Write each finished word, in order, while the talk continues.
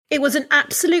It was an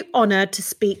absolute honour to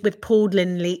speak with Paul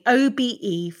Lindley,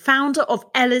 OBE, founder of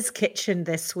Ella's Kitchen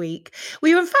this week.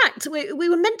 We were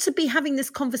meant to be having this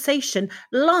conversation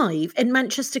live in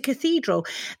Manchester Cathedral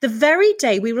the very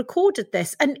day we recorded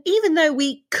this. And even though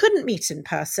we couldn't meet in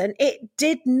person, it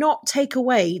did not take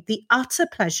away the utter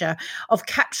pleasure of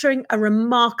capturing a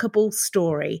remarkable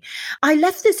story. I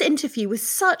left this interview with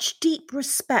such deep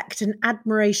respect and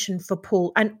admiration for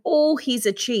Paul and all he's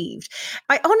achieved.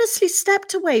 I honestly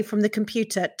stepped away from the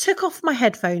computer, took off my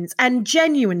headphones, and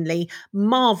genuinely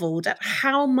marveled at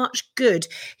how much good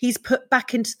he's put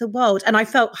back into the world. And I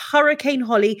felt Hurricane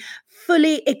Holly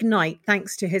fully ignite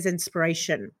thanks to his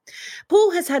inspiration.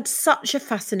 Paul has had such a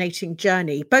fascinating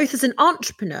journey, both as an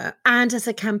entrepreneur and as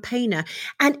a campaigner.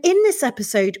 And in this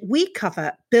episode, we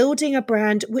cover building a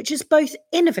brand which is both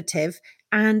innovative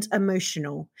and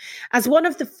emotional. As one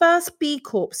of the first B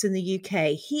Corps in the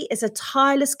UK, he is a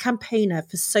tireless campaigner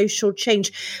for social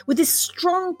change with this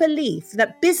strong belief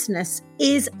that business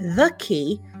is the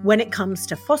key when it comes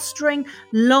to fostering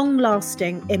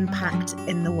long-lasting impact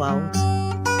in the world.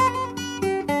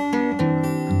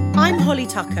 I'm Holly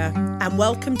Tucker, and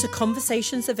welcome to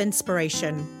Conversations of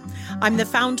Inspiration. I'm the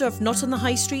founder of Not on the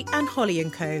High Street and Holly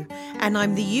 & Co, and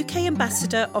I'm the UK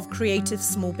ambassador of Creative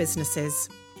Small Businesses.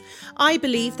 I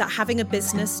believe that having a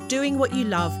business, doing what you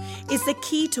love, is the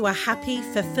key to a happy,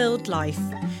 fulfilled life.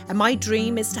 And my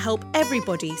dream is to help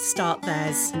everybody start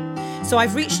theirs. So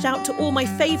I've reached out to all my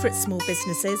favourite small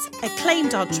businesses,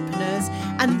 acclaimed entrepreneurs,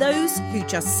 and those who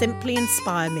just simply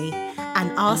inspire me,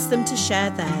 and asked them to share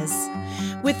theirs.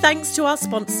 With thanks to our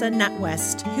sponsor,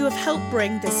 NatWest, who have helped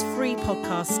bring this free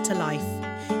podcast to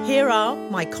life. Here are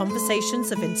my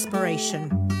Conversations of Inspiration.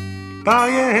 Bow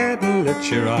your head and let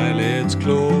your eyelids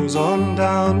close on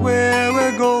down. Where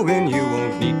we're going, you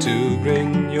won't need to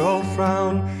bring your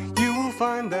frown. You will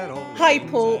find that all. Hi,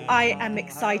 Paul. I am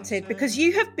excited because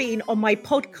you have been on my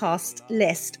podcast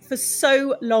list for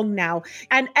so long now.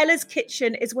 And Ella's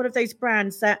Kitchen is one of those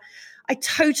brands that I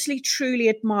totally, truly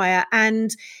admire.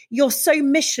 And you're so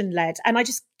mission-led. And I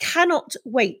just cannot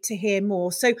wait to hear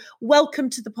more. So welcome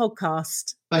to the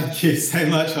podcast. Thank you so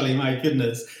much, Holly. My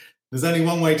goodness. There's only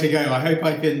one way to go. I hope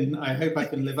I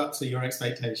can live up to your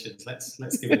expectations.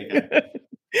 Let's give it a go.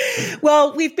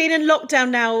 Well, we've been in lockdown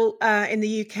now in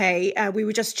the UK. We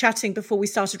were just chatting before we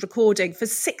started recording for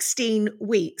 16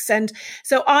 weeks. And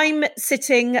so I'm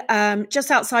sitting just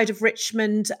outside of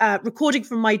Richmond, recording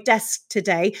from my desk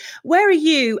today. Where are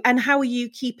you and how are you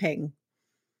keeping?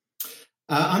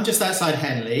 I'm just outside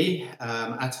Henley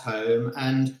at home,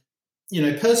 and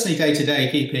personally, day to day,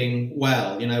 keeping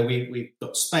well. We've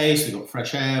got space, we've got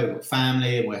fresh air, we've got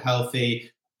family, and we're healthy.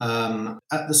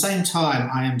 At the same time,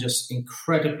 I am just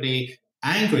incredibly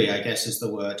angry, I guess is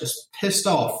the word, just pissed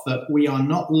off that we are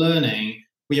not learning.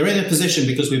 We are in a position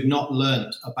because we've not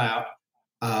learned about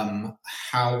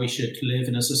how we should live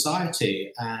in a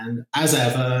society. And as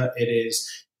ever, it is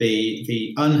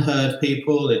the unheard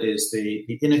people, it is the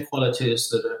inequalities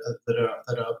that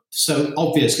are so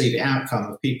obviously the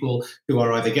outcome of people who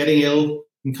are either getting ill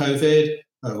in COVID,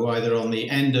 or who are either on the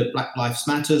end of Black Lives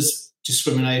Matters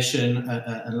discrimination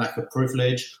and lack of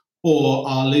privilege, or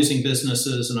are losing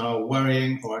businesses and are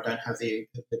worrying, or don't have the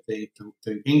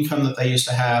income that they used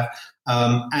to have.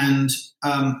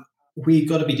 We've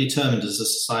got to be determined as a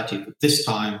society that this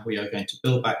time we are going to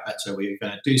build back better, we are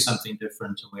going to do something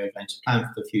different, and we are going to plan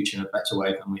for the future in a better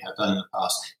way than we have done in the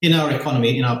past, in our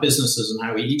economy, in our businesses, and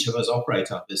how we each of us operate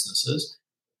our businesses,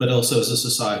 but also as a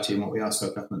society and what we ask our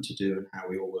government to do and how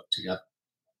we all work together.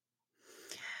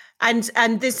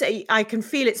 And this, I can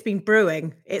feel it's been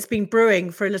brewing. It's been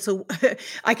brewing for a little.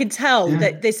 I can tell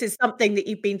that this is something that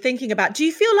you've been thinking about. Do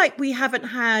you feel like we haven't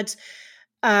had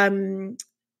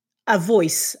a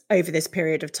voice over this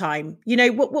period of time?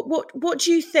 What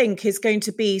do you think is going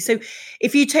to be? So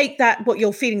if you take that, what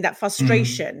you're feeling, that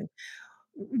frustration,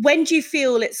 when do you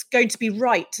feel it's going to be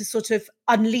right to sort of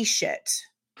unleash it?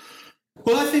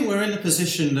 Well, I think we're in the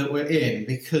position that we're in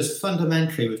because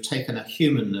fundamentally we've taken a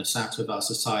humanness out of our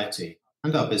society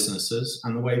and our businesses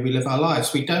and the way we live our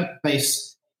lives. We don't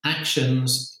base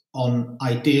actions on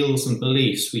ideals and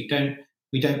beliefs. We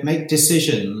don't make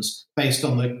decisions based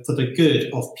on for the good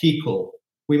of people.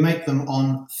 We make them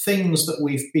on things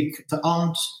that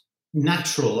aren't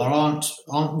natural or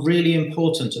aren't really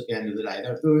important at the end of the day.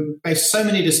 We base so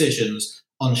many decisions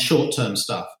on short-term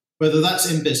stuff, whether that's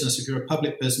in business, if you're a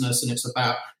public business and it's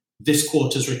about this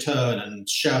quarter's return and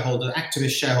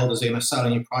activist shareholders are going to sell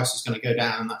and your price is going to go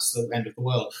down and that's the end of the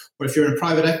world. Or if you're in a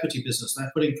private equity business, they're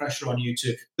putting pressure on you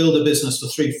to build a business for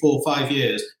 3, 4, 5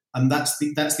 years and that's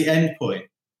the end point.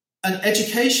 And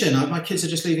education, my kids are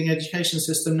just leaving the education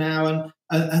system now,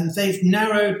 and they've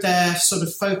narrowed their sort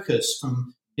of focus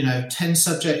from 10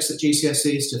 subjects at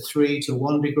GCSEs to 3 to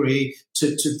 1 degree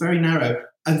to very narrow,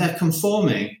 and they're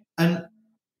conforming. And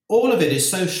all of it is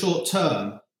so short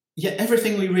term, yet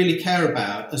everything we really care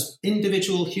about as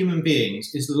individual human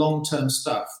beings is long-term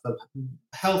stuff. The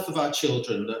health of our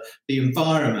children, the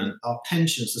environment, our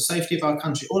pensions, the safety of our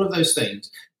country, all of those things.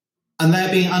 And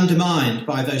they're being undermined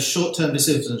by those short-term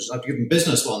decisions. I've given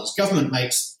business ones. Government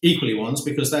makes equally ones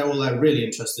because all they're really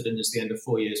interested in is the end of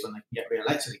 4 years when they can get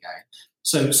re-elected again.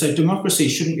 So democracy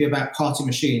shouldn't be about party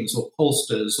machines or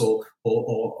pollsters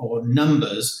or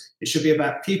numbers. It should be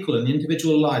about people and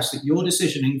individual lives, that your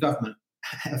decision in government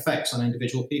affects on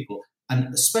individual people.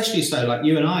 And especially so, like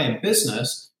you and I in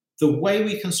business, the way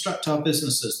we construct our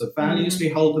businesses, the values we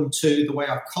hold them to, the way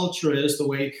our culture is,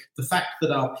 the fact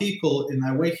that our people in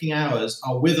their waking hours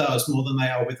are with us more than they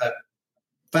are with their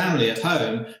family at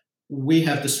home, we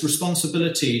have this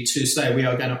responsibility to say we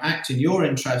are going to act in your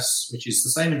interests, which is the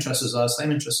same interests as us,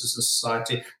 same interests as the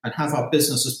society, and have our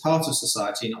business as part of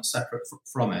society, not separate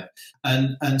from it.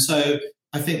 And so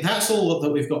I think that's all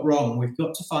that we've got wrong. We've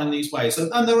got to find these ways.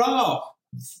 And there are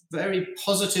very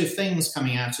positive things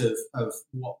coming out of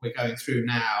what we're going through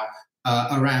now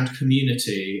around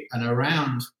community and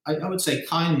around, I would say,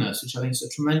 kindness, which I think is a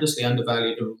tremendously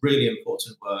undervalued and really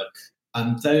important word.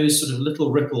 And those sort of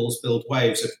little ripples build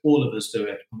waves if all of us do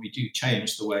it, and we do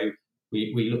change the way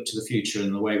we look to the future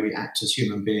and the way we act as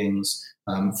human beings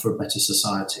for a better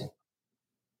society.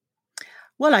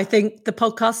 Well, I think the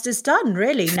podcast is done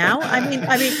really now.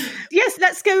 I mean, yes,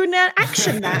 let's go and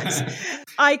action that.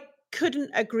 I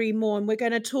couldn't agree more. And we're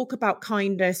going to talk about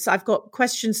kindness. I've got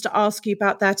questions to ask you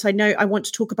about that. I know I want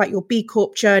to talk about your B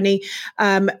Corp journey.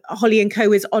 Holly &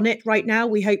 Co is on it right now.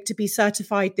 We hope to be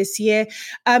certified this year.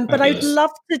 But I'd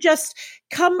love to just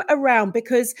come around,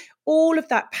 because all of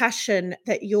that passion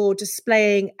that you're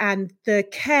displaying and the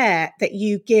care that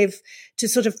you give to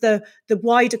sort of the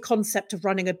wider concept of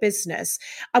running a business.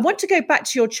 I want to go back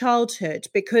to your childhood,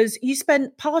 because you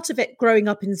spent part of it growing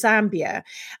up in Zambia.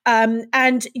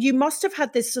 And you must have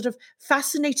had this sort of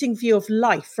fascinating view of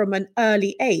life from an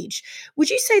early age. Would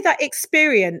you say that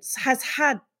experience has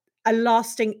had a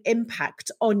lasting impact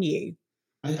on you?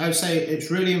 I would say it's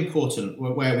really important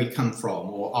where we come from,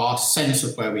 or our sense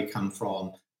of where we come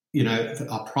from,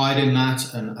 our pride in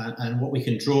that and what we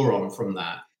can draw on from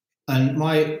that. And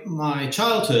my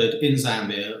childhood in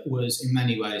Zambia was in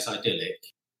many ways idyllic,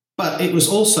 but it was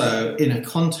also in a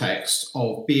context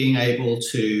of being able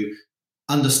to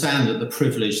understand that the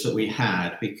privilege that we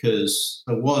had, because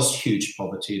there was huge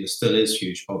poverty, there still is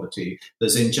huge poverty,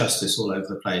 there's injustice all over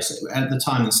the place. At the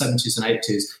time, in the 70s and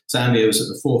 80s, Zambia was at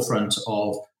the forefront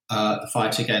of the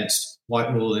fight against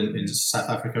white rule in South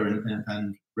Africa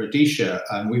and Rhodesia,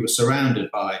 and we were surrounded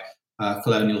by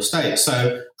colonial states.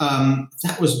 So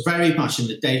that was very much in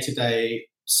the day-to-day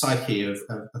psyche of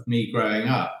me growing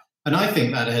up. And I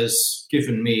think that has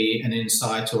given me an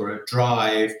insight or a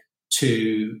drive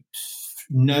to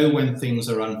know when things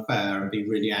are unfair and be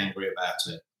really angry about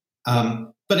it.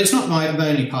 But it's not the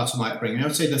only part of my upbringing. I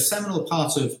would say the seminal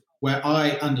part of where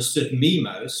I understood me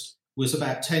most was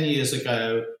about 10 years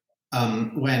ago,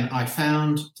 when I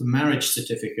found the marriage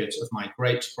certificate of my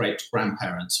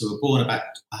great-great-grandparents, who were born about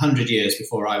 100 years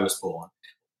before I was born.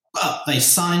 But they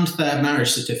signed their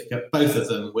marriage certificate, both of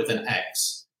them, with an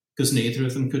X, because neither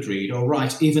of them could read or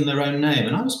write even their own name.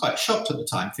 And I was quite shocked at the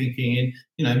time, thinking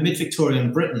in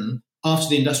mid-Victorian Britain, after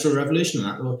the Industrial Revolution,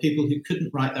 there were people who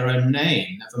couldn't write their own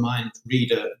name, never mind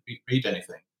read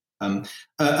anything.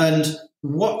 And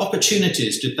what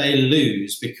opportunities did they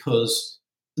lose because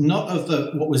not of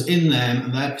what was in them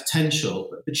and their potential,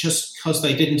 but just because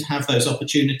they didn't have those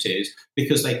opportunities,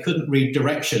 because they couldn't read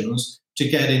directions to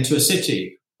get into a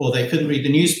city, or they couldn't read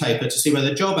the newspaper to see where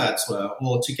the job ads were,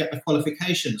 or to get the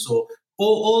qualifications, or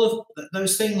all of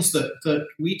those things that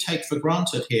we take for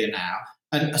granted here now.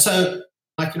 And so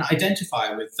I can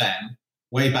identify with them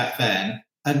way back then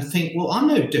and think, well, I'm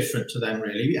no different to them,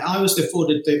 really. I was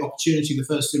afforded the opportunity, the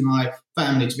first in my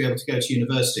family, to be able to go to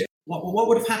university. What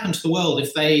would have happened to the world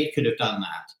if they could have done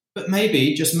that? But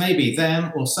maybe, just maybe,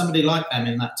 them or somebody like them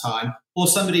in that time, or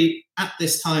somebody at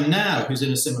this time now who's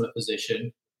in a similar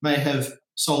position, may have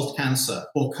solved cancer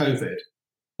or COVID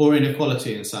or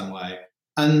inequality in some way.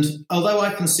 And although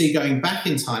I can see going back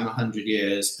in time 100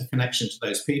 years, a connection to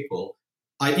those people,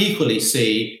 I equally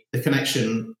see the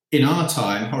connection in our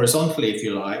time, horizontally, if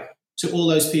you like, to all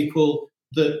those people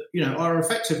that are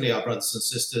effectively our brothers and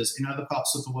sisters in other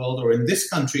parts of the world or in this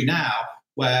country now,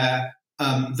 where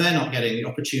they're not getting the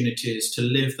opportunities to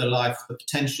live the life, the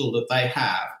potential that they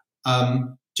have.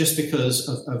 just because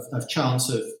of chance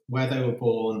of where they were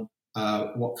born,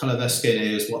 what colour their skin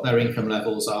is, what their income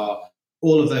levels are,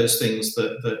 all of those things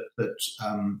that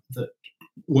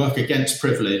work against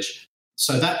privilege.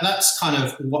 So that's kind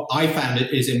of what I found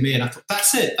it is in me, and I thought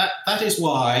that's it. That is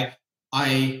why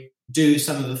I do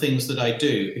some of the things that I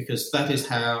do, because that is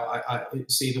how I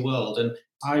see the world. And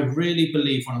I really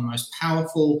believe one of the most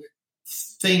powerful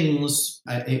things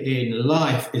in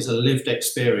life is a lived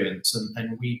experience,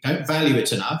 and we don't value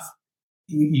it enough.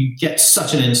 You get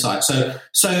such an insight. So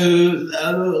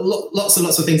lots and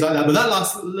lots of things like that. But that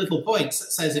last little point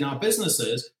says in our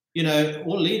businesses,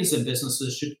 all leaders in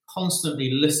businesses should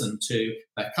constantly listen to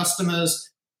their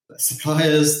customers, their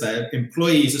suppliers, their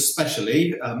employees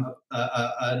especially,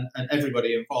 and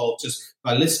everybody involved. Just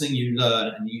by listening, you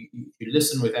learn, and you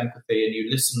listen with empathy, and you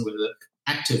listen with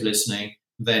active listening,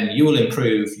 then you will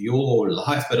improve your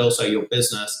life, but also your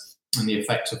business, and the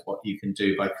effect of what you can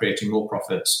do by creating more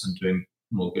profits and doing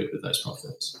more good with those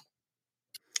profits.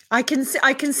 I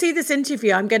can see this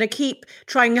interview. I'm going to keep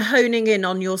honing in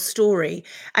on your story,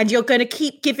 and you're going to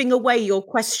keep giving away your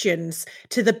questions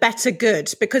to the better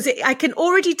good, because I can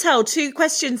already tell 2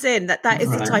 questions in that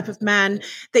is the type of man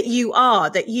that you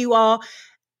are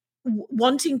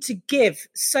wanting to give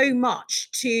so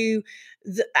much to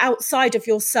the outside of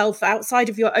yourself, outside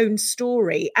of your own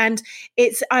story. And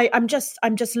I'm just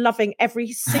loving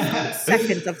every single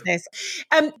second of this.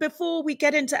 Before we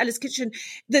get into Ella's Kitchen,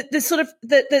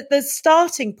 the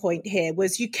starting point here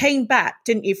was you came back,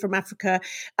 didn't you, from Africa?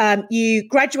 You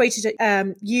graduated at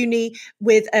uni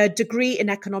with a degree in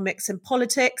economics and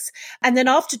politics. And then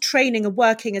after training and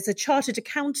working as a chartered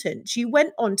accountant, you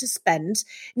went on to spend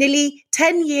nearly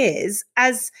 10 years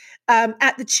as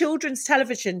at the children's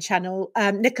television channel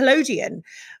Nickelodeon,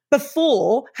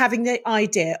 before having the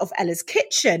idea of Ella's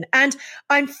Kitchen. And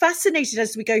I'm fascinated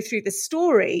as we go through this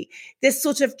story, this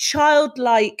sort of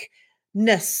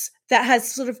childlikeness that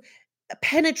has sort of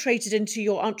penetrated into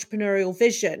your entrepreneurial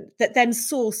vision that then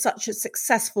saw such a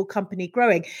successful company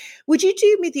growing. Would you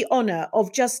do me the honor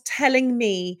of just telling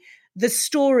me the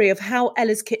story of how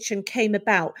Ella's Kitchen came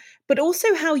about, but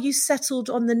also how you settled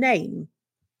on the name?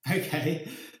 Okay.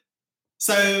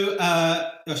 So,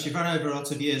 you've run over a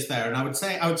lot of years there, and I would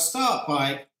start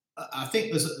by, I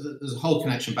think there's a whole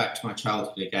connection back to my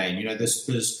childhood again. This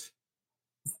was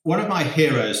one of my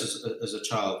heroes as a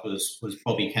child was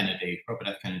Bobby Kennedy, Robert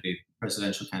F. Kennedy,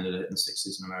 presidential candidate in the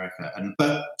 60s in America.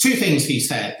 But 2 things he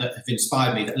said that have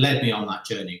inspired me, that led me on that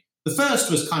journey. The first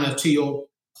was kind of to your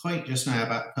point just now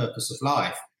about the purpose of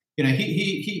life.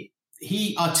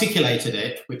 He articulated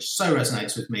it, which so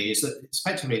resonates with me, is that it's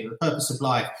effectively the purpose of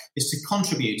life is to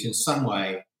contribute in some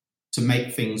way to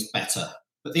make things better.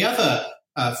 But the other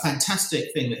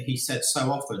fantastic thing that he said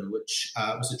so often, which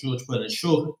was a George Bernard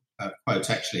Shaw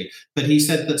quote, actually, but he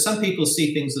said that some people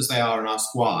see things as they are and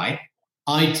ask why.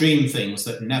 I dream things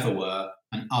that never were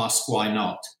and ask why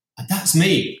not. And that's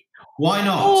me. Why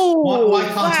not? Why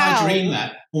can't I dream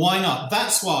that? Why not?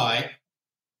 That's why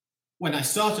when I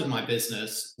started my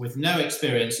business with no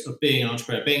experience of being an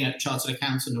entrepreneur, being a chartered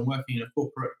accountant and working in a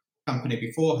corporate company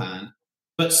beforehand,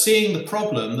 but seeing the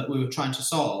problem that we were trying to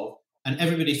solve, and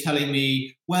everybody telling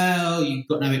me, well, you've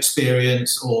got no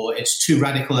experience, or it's too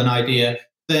radical an idea,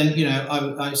 then,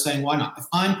 I was saying, why not? If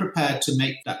I'm prepared to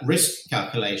make that risk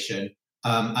calculation,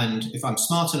 and if I'm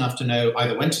smart enough to know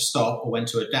either when to stop or when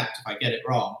to adapt if I get it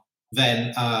wrong,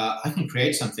 then I can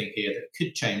create something here that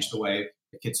could change the way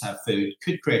the kids have food,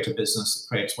 could create a business that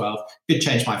creates wealth, could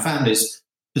change my family's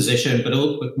position, but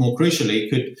more crucially,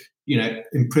 could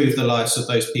improve the lives of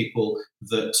those people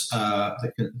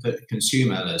that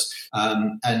consume Ella's.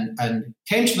 And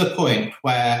came to the point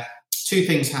where 2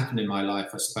 things happened in my life,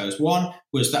 I suppose. One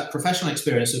was that professional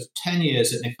experience of 10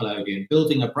 years at Nickelodeon,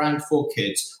 building a brand for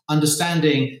kids,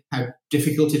 understanding how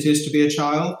difficult it is to be a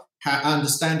child,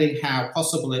 understanding how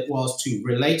possible it was to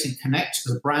relate and connect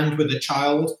the brand with a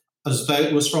child as though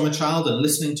it was from a child, and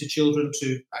listening to children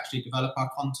to actually develop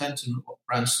our content and what the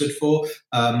brand stood for.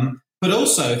 But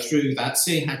also through that,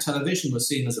 seeing how television was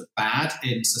seen as a bad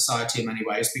in society in many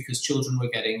ways, because children were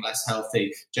getting less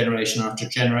healthy generation after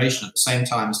generation at the same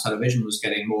time as television was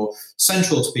getting more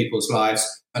central to people's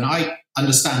lives. And I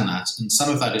understand that, and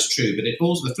some of that is true, but it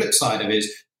also, the flip side of it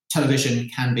is television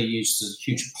can be used as a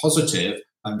huge positive.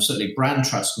 Certainly brand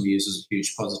trust can be used as a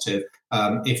huge positive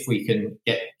if we can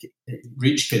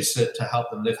reach kids to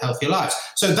help them live healthier lives.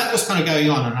 So that was kind of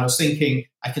going on, and I was thinking,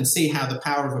 I can see how the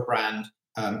power of a brand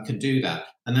can do that.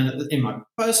 And then in my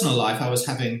personal life, I was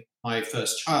having my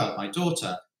first child, my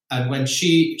daughter, and when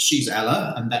she's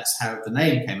Ella, and that's how the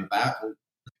name came about.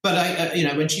 But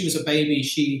when she was a baby,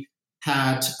 she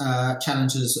had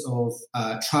challenges of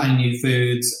trying new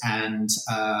foods and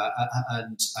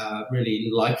really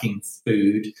liking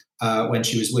food when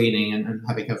she was weaning and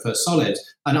having her first solid.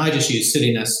 And I just used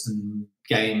silliness and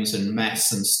games and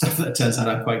mess and stuff that turns out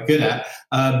I'm quite good at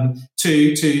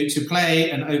to play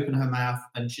and open her mouth,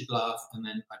 and she'd laugh and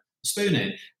then I'd spoon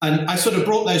in. And I sort of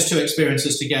brought those two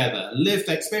experiences together, lived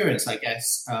experience, I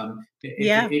guess, of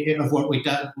what we've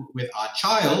done with our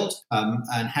child,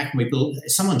 and how can we build,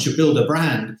 someone should build a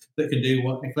brand that can do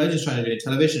what Nickelodeon's trying to do in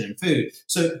television and food.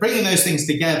 So bringing those things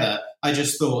together, I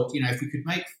just thought, if we could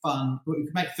make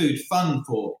food fun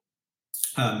for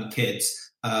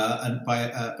kids,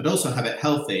 but also have it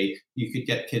healthy, you could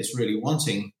get kids really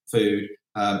wanting food.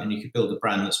 And you could build a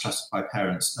brand that's trusted by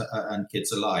parents and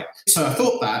kids alike. So I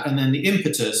thought that, and then the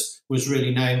impetus was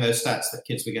really knowing those stats that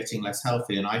kids were getting less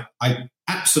healthy. And I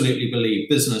absolutely believe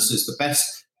business is the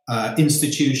best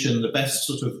institution, the best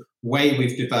sort of way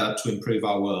we've developed to improve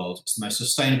our world. It's the most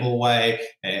sustainable way.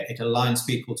 It aligns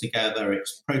people together. It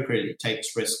appropriately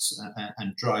takes risks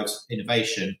and drives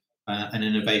innovation. And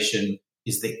innovation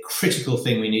is the critical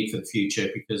thing we need for the future,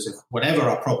 because if whatever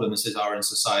our problems are in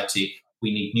society,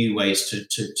 we need new ways to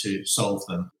solve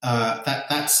them.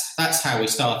 That's how we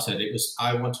started. It was,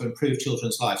 I want to improve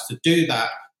children's lives. To do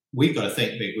that, we've got to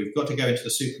think big. We've got to go into the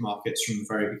supermarkets from the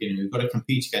very beginning. We've got to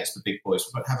compete against the big boys.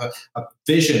 We've got to have a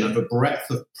vision of a breadth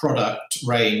of product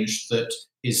range that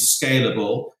is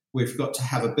scalable. We've got to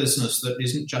have a business that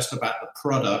isn't just about the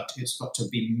product. It's got to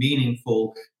be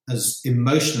meaningful, as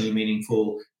emotionally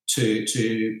meaningful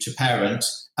to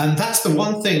parents. And that's the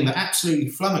one thing that absolutely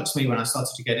flummoxed me when I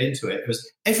started to get into it. It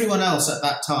was everyone else at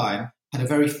that time had a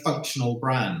very functional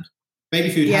brand. Baby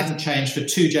food hadn't changed for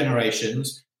 2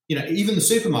 generations. Even the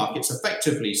supermarkets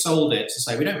effectively sold it to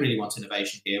say, we don't really want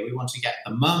innovation here. We want to get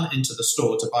the mum into the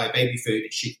store to buy baby food.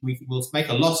 We will make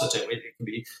a loss at it. It can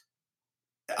be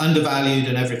undervalued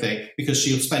and everything because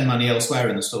she'll spend money elsewhere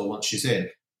in the store once she's in.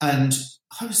 And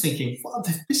I was thinking, well,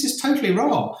 this is totally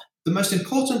wrong. The most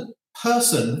important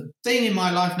thing in my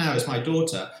life now is my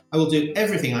daughter. I will do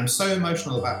everything. I'm so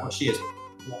emotional about what she is.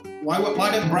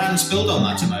 Why don't brands build on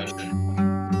that emotion?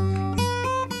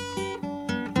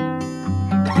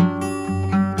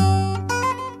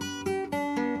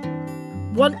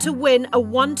 Want to win a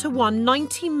 1-to-1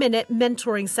 90-minute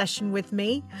mentoring session with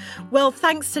me? Well,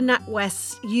 thanks to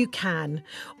NatWest, you can.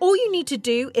 All you need to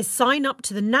do is sign up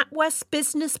to the NatWest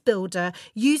Business Builder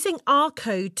using our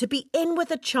code to be in with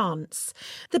a chance.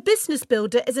 The Business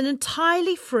Builder is an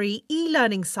entirely free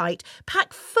e-learning site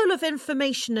packed full of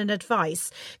information and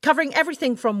advice, covering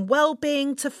everything from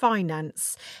well-being to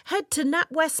finance. Head to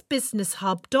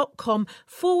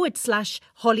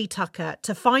natwestbusinesshub.com/Holly Tucker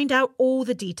to find out all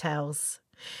the details.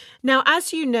 Now,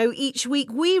 as you know, each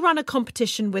week we run a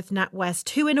competition with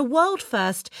NatWest, who in a world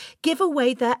first give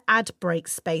away their ad break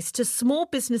space to small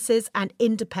businesses and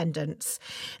independents.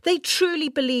 They truly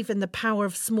believe in the power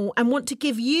of small and want to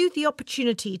give you the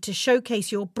opportunity to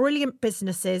showcase your brilliant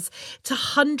businesses to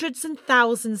hundreds and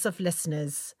thousands of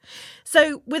listeners.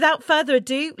 So without further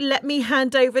ado, let me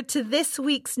hand over to this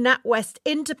week's NatWest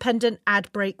Independent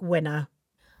Ad Break winner.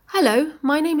 Hello,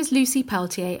 my name is Lucy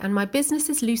Peltier and my business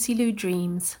is Lucy Lou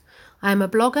Dreams. I am a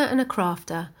blogger and a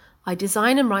crafter. I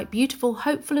design and write beautiful,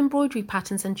 hopeful embroidery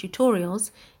patterns and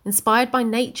tutorials inspired by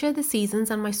nature, the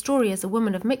seasons and my story as a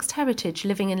woman of mixed heritage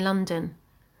living in London.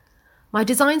 My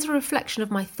designs are a reflection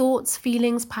of my thoughts,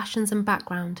 feelings, passions and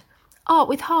background. Art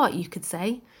with heart, you could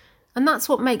say. And that's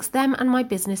what makes them and my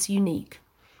business unique.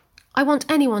 I want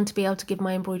anyone to be able to give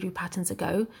my embroidery patterns a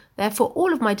go, therefore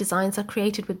all of my designs are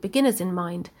created with beginners in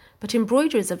mind, but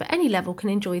embroiderers of any level can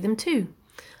enjoy them too.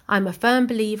 I'm a firm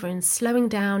believer in slowing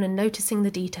down and noticing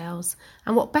the details,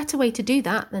 and what better way to do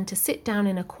that than to sit down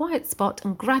in a quiet spot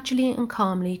and gradually and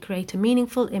calmly create a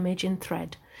meaningful image in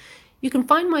thread. You can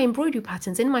find my embroidery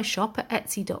patterns in my shop at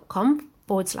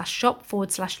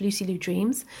etsy.com/shop/Lucy Lou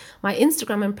Dreams. My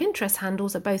Instagram and Pinterest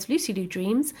handles are both Lucy Lou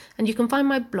Dreams, and you can find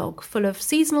my blog full of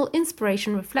seasonal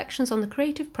inspiration, reflections on the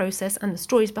creative process and the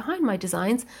stories behind my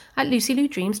designs at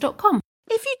lucyloudreams.com.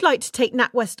 If you'd like to take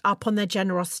NatWest up on their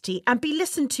generosity and be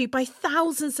listened to by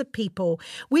thousands of people,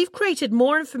 we've created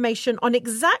more information on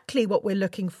exactly what we're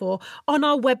looking for on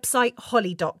our website,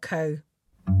 holly.co.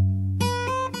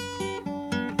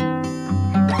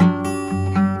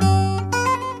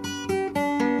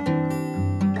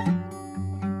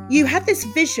 You had this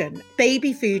vision,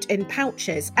 baby food in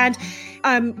pouches. And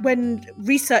when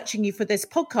researching you for this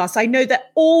podcast, I know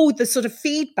that all the sort of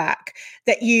feedback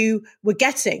that you were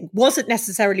getting wasn't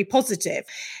necessarily positive.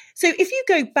 So if you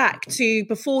go back to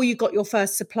before you got your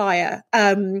first supplier,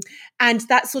 and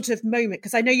that sort of moment,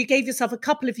 because I know you gave yourself a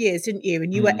couple of years, didn't you?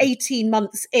 And you were 18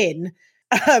 months in.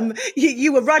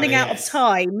 You were running out of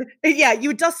time. Yeah, you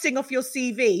were dusting off your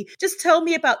CV. Just tell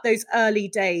me about those early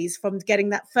days from getting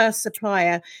that first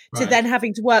supplier to then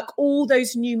having to work all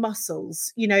those new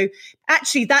muscles.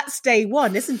 Actually, that's day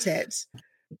one, isn't it?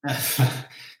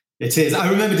 It is. I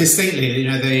remember distinctly,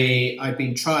 I'd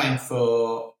been trying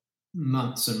for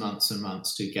months and months and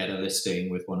months to get a listing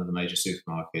with one of the major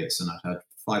supermarkets, and I'd had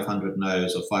 500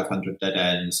 no's or 500 dead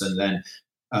ends. And then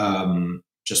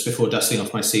just before dusting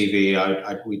off my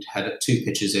CV, we'd had 2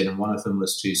 pitches in, and one of them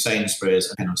was to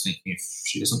Sainsbury's. And I was thinking, if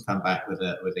she doesn't come back with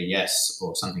a yes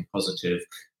or something positive,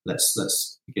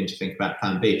 let's begin to think about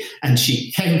plan B. And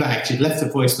she came back. She'd left a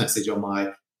voice message on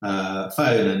my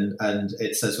phone, and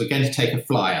it says, "We're going to take a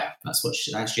flyer." That's what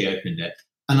she actually opened it.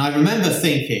 And I remember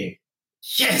thinking,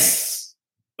 yes,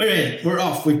 we're in, we're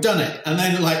off, we've done it. And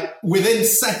then within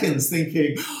seconds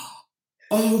thinking,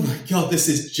 oh my God, this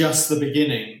is just the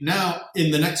beginning. Now,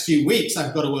 in the next few weeks,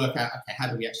 I've got to work out, okay, how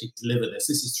do we actually deliver this?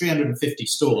 This is 350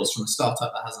 stores from a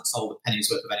startup that hasn't sold a penny's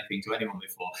worth of anything to anyone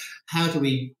before. How do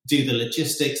we do the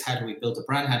logistics? How do we build a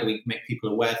brand? How do we make people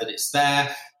aware that it's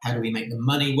there? How do we make the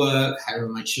money work? How do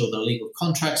we make sure the legal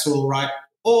contracts are all right?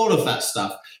 All of that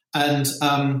stuff. And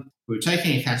we were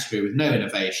taking a category with no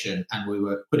innovation, and we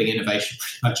were putting innovation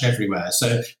pretty much everywhere.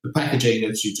 So the packaging,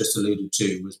 as you just alluded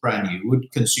to, was brand new. Would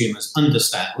consumers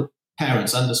understand? Would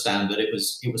parents understand that it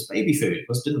was baby food?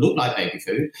 It didn't look like baby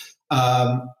food.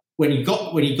 When you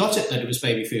got it that it was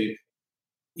baby food,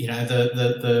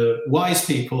 the wise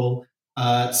people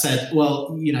said,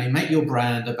 well, make your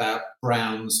brand about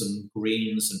browns and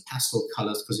greens and pastel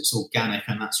colours because it's organic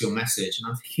and that's your message.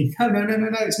 And I'm thinking,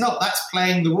 no, it's not. That's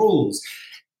playing the rules.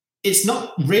 It's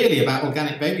not really about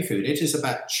organic baby food. It is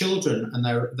about children and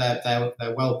their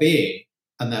well-being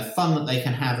and their fun that they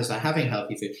can have as they're having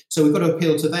healthy food. So we've got to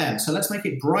appeal to them. So let's make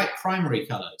it bright primary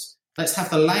colours. Let's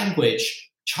have the language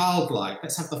childlike.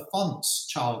 Let's have the fonts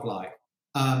childlike.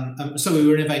 So we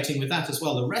were innovating with that as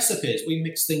well. The recipes, we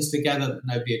mixed things together that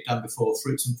nobody had done before,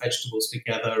 fruits and vegetables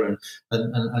together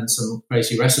and some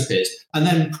crazy recipes. And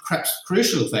then perhaps the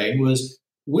crucial thing was,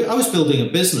 I was building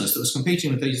a business that was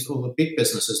competing with all the big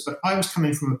businesses, but I was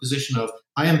coming from a position of,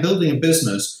 I am building a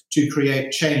business to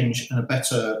create change and a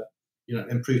better,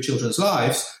 improve children's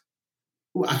lives.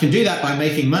 I can do that by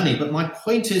making money, but my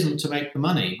point isn't to make the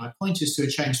money. My point is to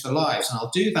change their lives, and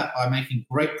I'll do that by making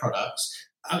great products.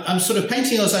 I'm sort of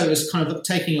painting us out as kind of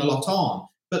taking a lot on,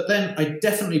 but then I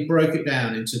definitely broke it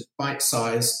down into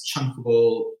bite-sized,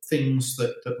 chunkable things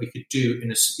that we could do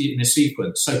in a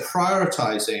sequence. So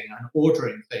prioritizing and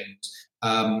ordering things,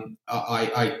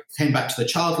 I came back to the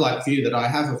childlike view that I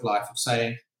have of life, of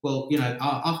saying, well,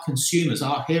 our consumers,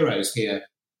 our heroes here,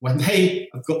 when they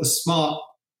have got the smart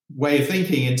way of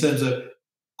thinking in terms of,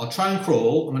 I'll try and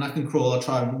crawl, and when I can crawl, I'll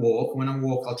try and walk, and when I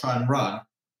walk, I'll try and run.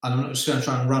 And I'm not just going to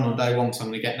try and run on day one because I'm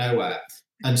going to get nowhere.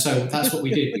 And so that's what we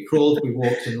did. We crawled, we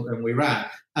walked, and we ran.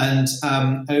 And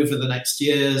over the next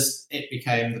years, it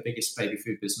became the biggest baby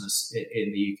food business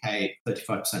in the UK,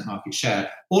 35% market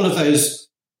share. All of those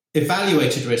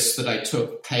evaluated risks that I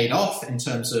took paid off in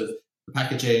terms of the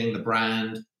packaging, the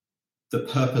brand, the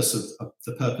purpose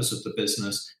of the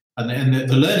business. And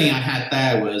the learning I had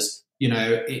there was,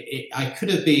 I could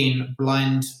have been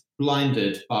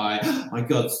blinded by, oh my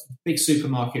God, big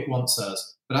supermarket wants us.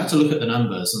 But I had to look at the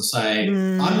numbers and say,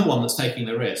 I'm the one that's taking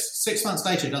the risk. 6 months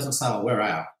later, it doesn't sell, we're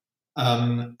out.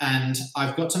 And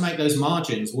I've got to make those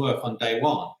margins work on day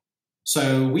one.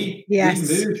 So we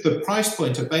moved the price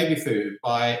point of baby food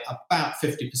by about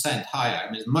 50% higher.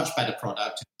 I mean, it's a much better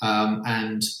product.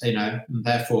 And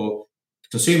therefore, the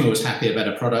consumer was happy, a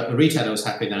better product. The retailer was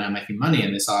happy that I'm making money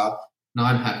in this aisle. Now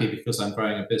I'm happy because I'm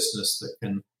growing a business that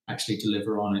can actually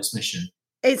deliver on its mission.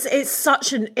 It's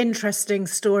such an interesting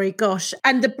story, gosh.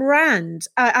 And the brand,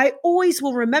 I always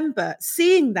will remember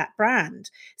seeing that brand,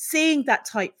 seeing that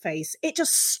typeface. It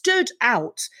just stood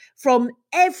out from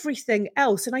everything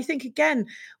else. And I think, again,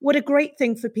 what a great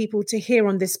thing for people to hear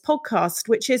on this podcast,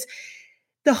 which is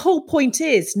the whole point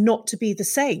is not to be the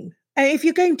same. If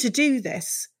you're going to do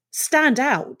this, stand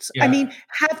out. Yeah. I mean,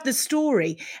 have the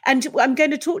story. And I'm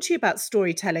going to talk to you about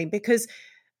storytelling because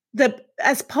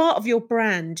as part of your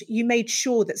brand, you made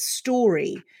sure that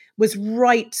story was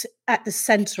right at the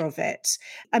center of it.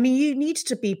 I mean, you needed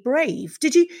to be brave.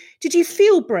 Did you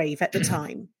feel brave at the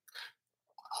time?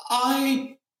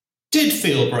 I Did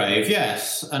feel brave,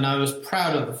 yes, and I was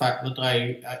proud of the fact that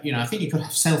I think you've got to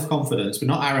have self-confidence, but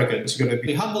not arrogance. You've got to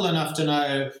be humble enough to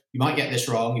know you might get this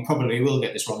wrong. You probably will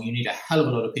get this wrong. You need a hell of a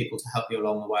lot of people to help you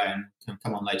along the way, and can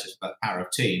come on later about the power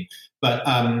of team. But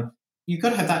you've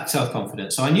got to have that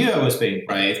self-confidence. So I knew I was being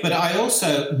brave, but I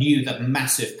also knew the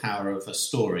massive power of a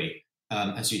story,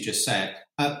 as you just said.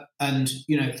 And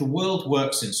the world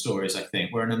works in stories. I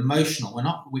think we're an emotional.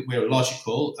 We're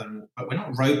logical, but we're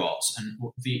not robots. And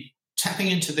the tapping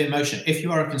into the emotion, if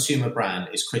you are a consumer brand,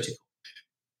 is critical.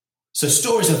 So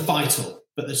stories are vital,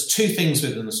 but there's two things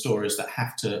within the stories that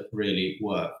have to really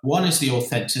work. One is the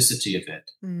authenticity of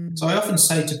it. So I often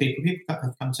say to people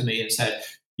have come to me and said,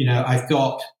 I've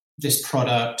got this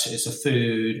product, it's a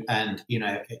food, and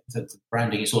the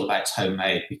branding is all about it's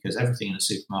homemade, because everything in a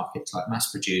supermarket is like mass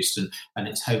produced and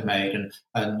it's homemade. And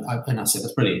I said,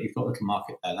 that's brilliant, you've got a little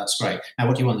market there, that's great. Now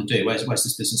what do you want to do? Where's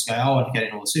this business going? I want to get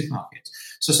in all the supermarkets.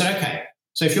 So I said, okay,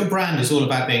 so if your brand is all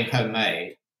about being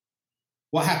homemade,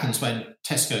 what happens when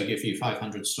Tesco give you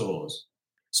 500 stores?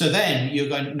 So then you're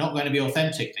not going to be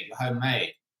authentic that you're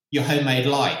homemade. You're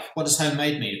homemade-like. What does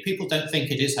homemade mean? If people don't think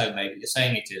it is homemade, but you're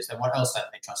saying it is, then what else don't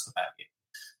they trust about you?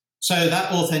 So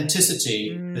that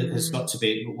authenticity has got to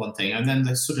be one thing. And then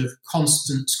the sort of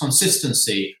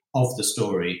consistency of the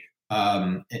story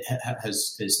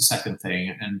is the second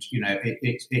thing. And,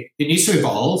 it needs to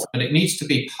evolve, but it needs to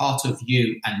be part of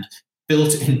you and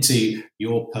built into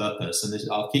your purpose. And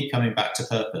I'll keep coming back to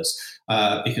purpose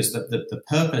because the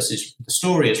purpose is, the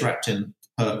story is wrapped in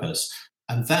purpose.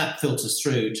 And that filters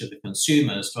through to the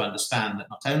consumers to understand that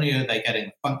not only are they getting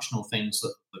the functional things,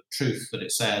 the truth that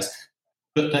it says,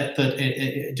 but that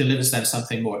it delivers them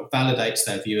something more. It validates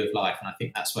their view of life. And I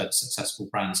think that's where the successful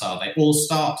brands are. They all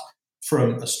start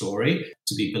from a story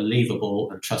to be believable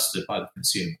and trusted by the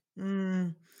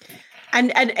consumer.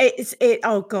 And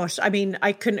oh gosh, I mean,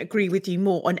 I couldn't agree with you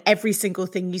more on every single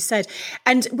thing you said.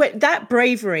 And that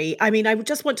bravery, I mean, I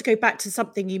just want to go back to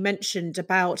something you mentioned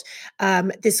about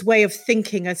this way of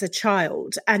thinking as a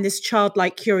child and this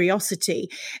childlike curiosity.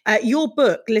 Your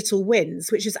book, Little Wins,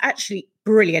 which is actually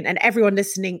brilliant, and everyone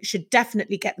listening should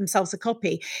definitely get themselves a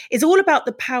copy, is all about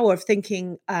the power of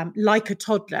thinking like a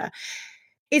toddler.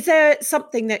 Is there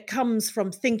something that comes from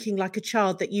thinking like a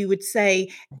child that you would say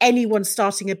anyone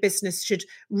starting a business should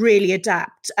really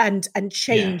adapt and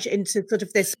change into sort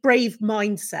of this brave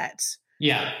mindset?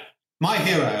 Yeah. My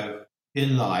hero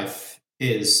in life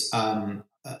is a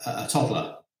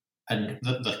toddler. And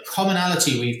the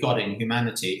commonality we've got in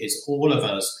humanity is all of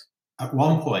us at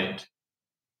one point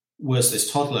was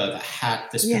this toddler that had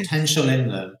this potential in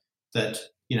them that,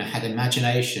 had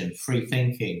imagination, free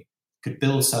thinking, could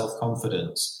build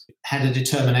self-confidence, had a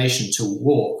determination to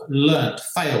walk, learnt,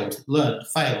 failed.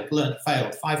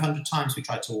 500 times we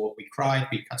tried to walk, we cried,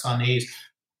 we cut our knees.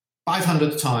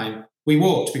 500th time, we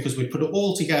walked because we'd put it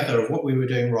all together of what we were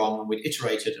doing wrong, and we'd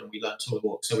iterated and we learnt to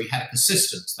walk. So we had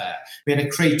persistence there. We had a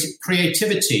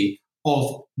creativity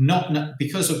of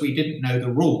because we didn't know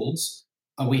the rules,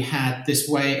 we had this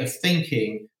way of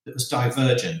thinking that was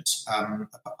divergent.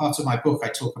 Part of my book, I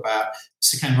talk about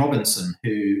Sir Ken Robinson,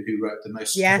 who wrote the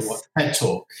most TED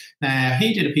Talk. Now,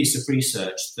 he did a piece of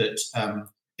research that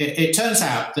it turns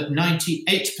out that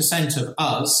 98% of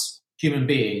us, human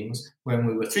beings, when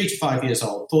we were 3 to 5 years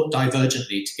old, thought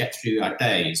divergently to get through our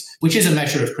days, which is a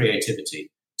measure of creativity.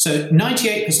 So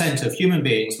 98% of human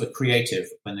beings were creative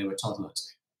when they were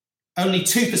toddlers. Only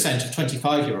 2% of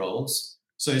 25-year-olds,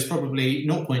 so it's probably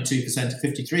 0.2% of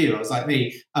 53-year-olds like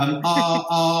me,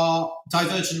 are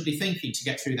divergently thinking to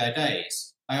get through their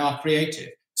days. They are creative.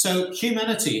 So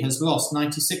humanity has lost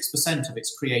 96% of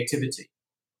its creativity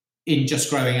in just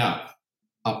growing up.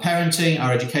 Our parenting,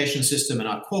 our education system, and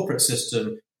our corporate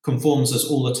system conforms us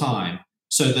all the time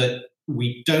so that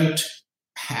we don't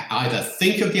either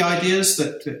think of the ideas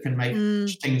that can make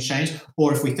things change,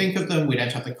 or if we think of them, we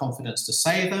don't have the confidence to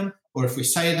say them, or if we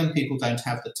say them, people don't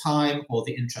have the time or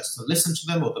the interest to listen to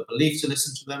them or the belief to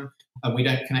listen to them, and we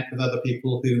don't connect with other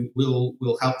people who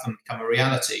will help them become a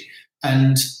reality.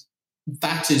 And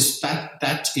that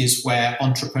is where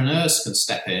entrepreneurs can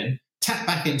step in, tap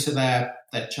back into their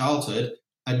childhood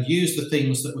and use the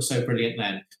things that were so brilliant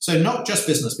then. So not just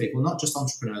business people, not just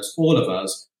entrepreneurs, all of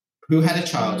us who had a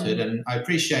childhood, and I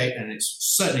appreciate, and it's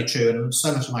certainly true, and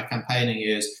so much of my campaigning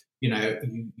is,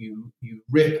 you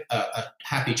rip a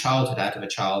happy childhood out of a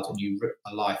child and you rip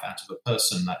a life out of a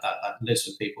person that lives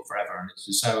with people forever, and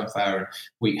it's so unfair.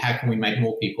 And how can we make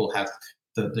more people have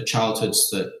the childhoods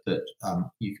that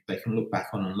they can look back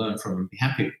on and learn from and be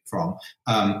happy from?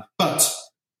 But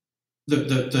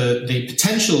the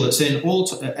potential that's in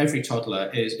every toddler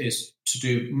is to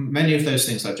do many of those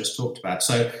things I just talked about.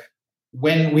 So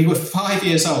when we were 5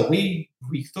 years old, we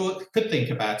could think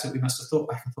about it. We must have thought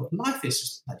back and thought, life is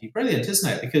just bloody brilliant, isn't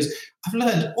it? Because I've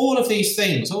learned all of these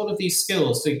things, all of these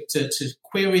skills to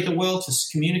query the world, to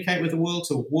communicate with the world,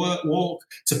 to work, walk,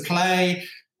 to play.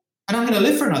 And I'm going to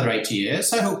live for another 80 years.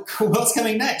 So what's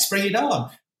coming next? Bring it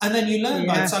on. And then you learn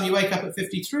by the time you wake up at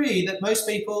 53 that most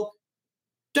people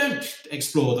don't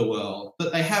explore the world,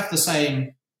 that they have the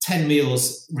same 10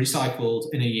 meals recycled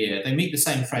in a year. They meet the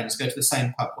same friends, go to the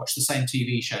same pub, watch the same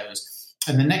TV shows.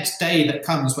 And the next day that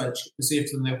comes, where they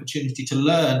give them the opportunity to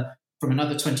learn from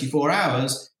another 24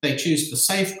 hours, they choose the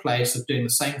safe place of doing the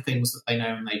same things that they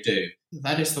know and they do.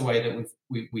 That is the way that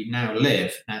we now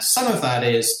live. Now, some of that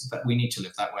is that we need to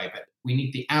live that way, but we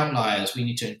need the outliers. We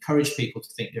need to encourage people to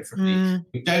think differently.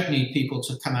 We don't need people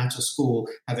to come out of school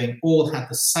having all had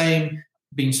the same,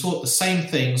 been taught the same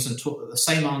things and taught that the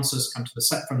same answers come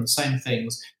to from the same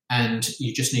things, and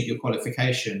you just need your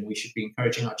qualification. We should be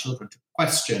encouraging our children to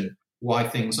question why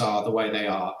things are the way they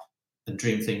are and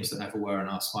dream things that never were and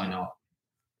ask why not.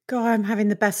 God, I'm having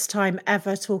the best time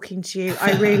ever talking to you.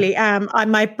 I really am.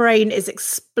 My brain is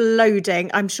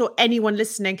exploding. I'm sure anyone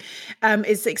listening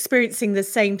is experiencing the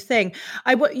same thing.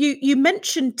 You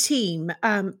mentioned team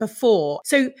before.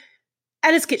 So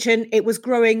Ella's Kitchen, it was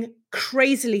growing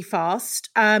crazily fast.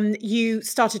 You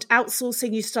started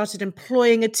outsourcing, you started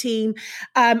employing a team.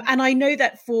 And I know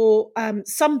that for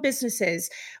some businesses,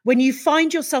 when you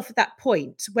find yourself at that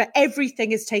point where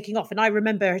everything is taking off, and I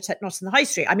remember it at Not on the High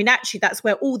Street, I mean, actually, that's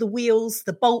where all the wheels,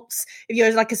 the bolts,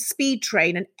 you're like a speed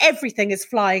train and everything is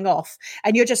flying off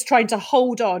and you're just trying to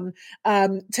hold on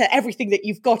to everything that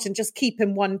you've got and just keep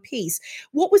in one piece.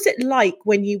 What was it like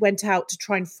when you went out to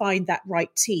try and find that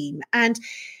right team? And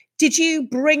did you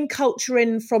bring culture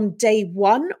in from day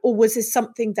one, or was this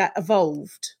something that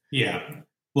evolved? Yeah.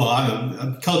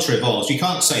 Well, culture evolves. You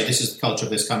can't say this is the culture of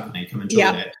this company, come and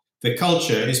join it. The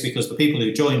culture is because the people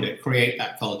who joined it create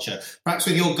that culture, perhaps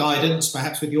with your guidance,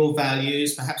 perhaps with your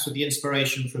values, perhaps with the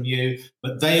inspiration from you,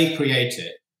 but they create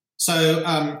it. So,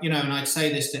 and I'd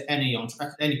say this to any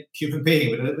human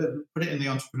being, but put it in the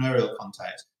entrepreneurial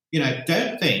context.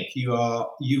 Don't think you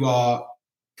are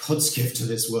God's gift to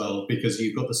this world because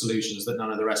you've got the solutions that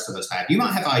none of the rest of us had. You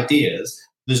might have ideas.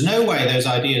 There's no way those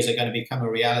ideas are going to become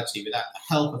a reality without the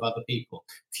help of other people.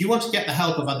 If you want to get the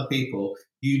help of other people,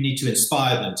 you need to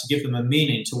inspire them, to give them a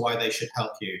meaning to why they should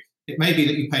help you. It may be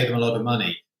that you pay them a lot of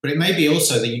money, but it may be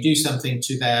also that you do something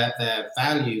to their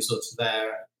values or to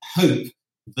their hope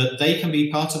that they can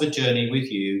be part of a journey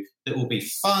with you that will be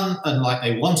fun and like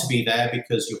they want to be there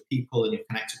because you're people and you're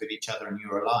connected with each other and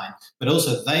you're aligned. But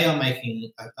also they are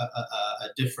making a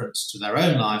difference to their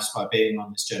own lives by being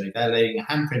on this journey. They're laying a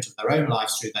handprint of their own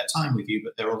lives through their time with you,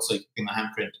 but they're also giving the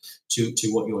handprint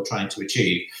to what you're trying to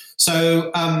achieve.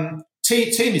 So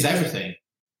team is everything.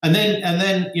 And then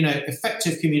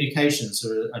effective communications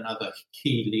are another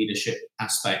key leadership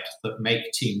aspect that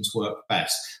make teams work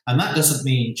best. And that doesn't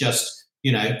mean just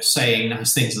saying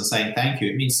nice things and saying thank you.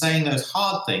 It means saying those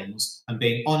hard things and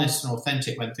being honest and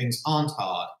authentic when things aren't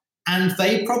hard. And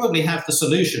they probably have the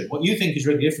solution. What you think is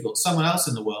really difficult, someone else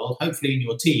in the world, hopefully in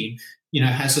your team,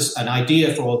 has an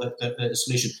idea for the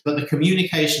solution. But the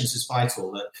communications is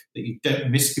vital, that you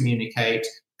don't miscommunicate.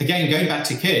 Again, going back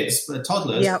to kids,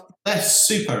 toddlers, they're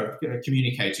super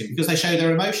communicating because they show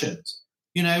their emotions.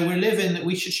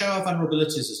 We should show our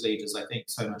vulnerabilities as leaders, I think,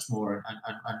 so much more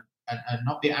and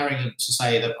not be arrogant to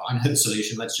say that I know the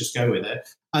solution, let's just go with it.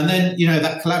 And then,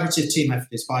 that collaborative team effort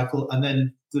is vital. And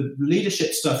then the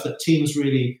leadership stuff that teams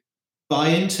really buy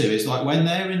into is like when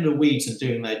they're in the weeds and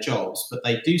doing their jobs, but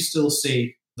they do still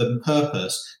see the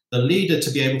purpose, the leader to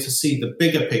be able to see the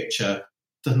bigger picture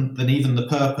than even the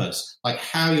purpose, like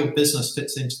how your business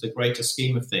fits into the greater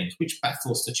scheme of things, which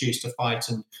battles to choose to fight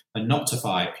and not to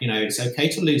fight. It's okay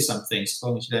to lose some things as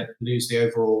long as you don't lose the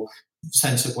overall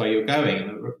sense of where you're going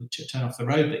and turn off the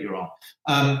road that you're on.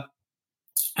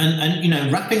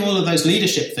 And wrapping all of those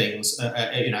leadership things,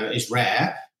 is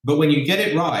rare. But when you get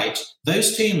it right,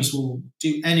 those teams will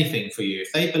do anything for you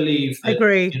if they believe that,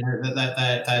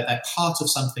 that they're part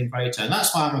of something greater. And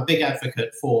that's why I'm a big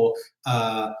advocate for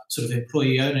sort of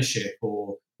employee ownership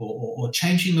or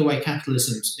changing the way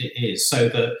capitalism is, so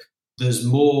that there's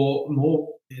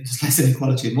there's less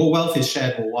inequality, more wealth is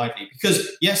shared more widely.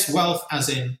 Because yes, wealth as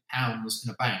in pounds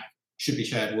in a bank should be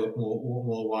shared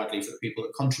more widely for the people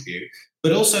that contribute,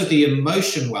 but also the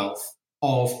emotion wealth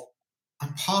of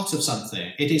I'm part of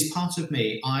something. It is part of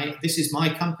me. This is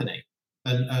my company.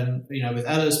 And with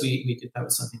Ella's, we did that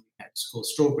with something we had called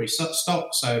Strawberry Stock.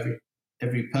 So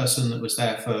every person that was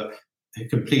there for who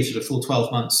completed a full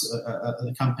 12 months at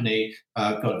the company,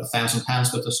 got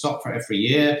 £1,000 worth of stock for every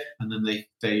year, and then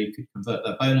they could convert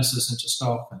their bonuses into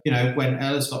stock. When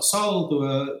Ella's got sold,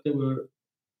 there were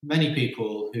many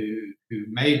people who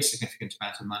made a significant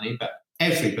amount of money, but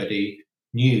everybody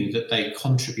knew that they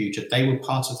contributed. They were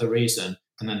part of the reason.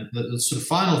 And then the sort of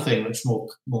final thing, which is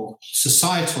more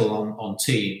societal on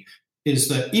team, is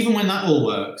that even when that all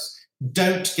works,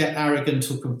 don't get arrogant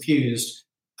or confused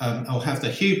or have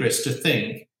the hubris to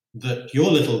think that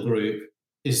your little group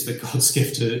is the God's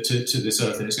gift to this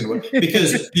earth and it's going to work.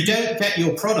 Because you don't get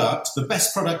your product, the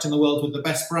best product in the world with the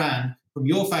best brand, from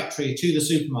your factory to the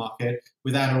supermarket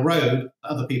without a road that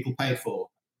other people paid for.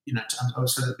 I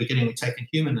said at the beginning, we've taken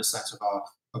humanness out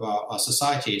of our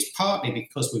society. It's partly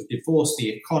because we've divorced the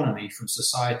economy from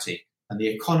society. And the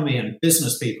economy and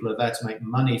business people are there to make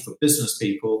money for business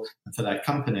people and for their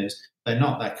companies. They're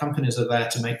not. Their companies are there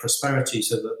to make prosperity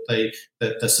so that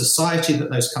the society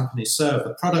that those companies serve,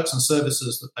 the products and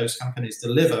services that those companies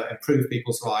deliver, improve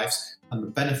people's lives, and the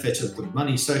benefit of the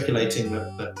money circulating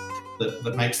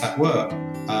that makes that work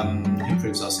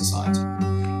improves our society.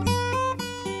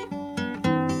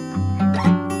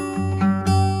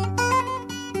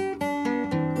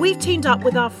 We've teamed up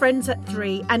with our friends at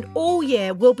 3, and all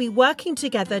year we'll be working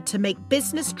together to make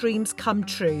business dreams come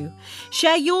true.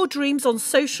 Share your dreams on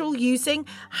social using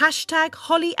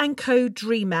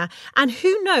 #HollyandCoDreamer, and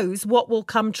who knows what will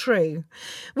come true.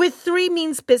 With 3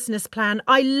 Means Business Plan,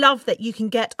 I love that you can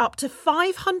get up to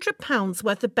 £500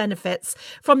 worth of benefits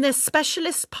from their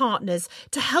specialist partners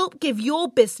to help give your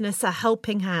business a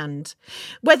helping hand.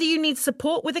 Whether you need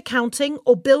support with accounting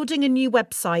or building a new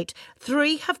website,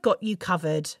 3 have got you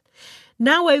covered.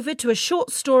 Now over to a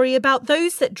short story about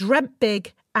those that dreamt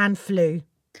big and flew.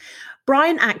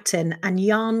 Brian Acton and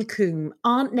Jan Koum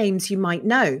aren't names you might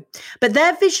know, but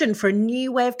their vision for a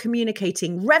new way of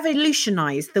communicating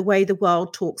revolutionised the way the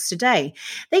world talks today.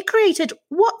 They created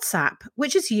WhatsApp,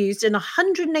 which is used in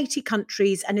 180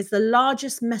 countries and is the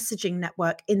largest messaging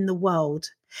network in the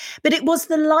world. But it was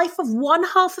the life of one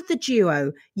half of the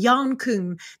duo, Jan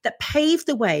Koum, that paved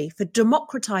the way for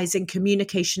democratising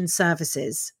communication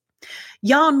services.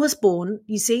 Jan was born,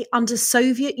 you see, under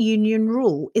Soviet Union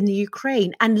rule in the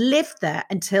Ukraine and lived there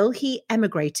until he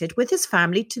emigrated with his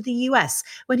family to the US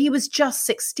when he was just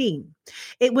 16.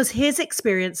 It was his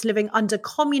experience living under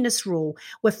communist rule,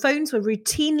 where phones were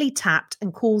routinely tapped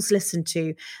and calls listened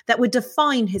to, that would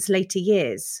define his later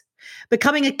years.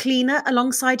 Becoming a cleaner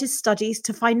alongside his studies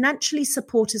to financially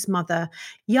support his mother,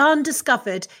 Jan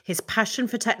discovered his passion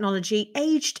for technology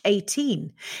aged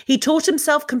 18. He taught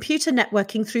himself computer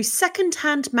networking through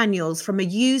second-hand manuals from a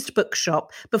used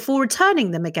bookshop before returning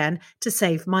them again to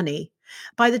save money.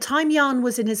 By the time Jan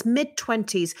was in his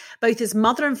mid-20s, both his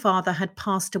mother and father had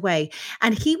passed away,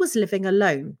 and he was living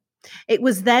alone. It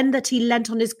was then that he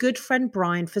lent on his good friend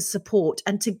Brian for support,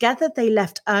 and together they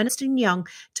left Ernst & Young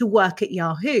to work at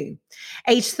Yahoo.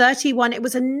 Aged 31, it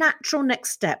was a natural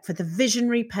next step for the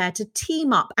visionary pair to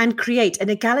team up and create an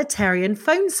egalitarian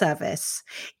phone service.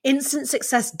 Instant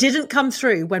success didn't come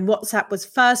through when WhatsApp was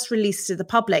first released to the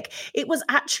public. It was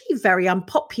actually very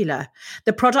unpopular.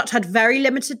 The product had very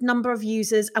limited number of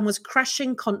users and was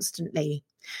crashing constantly.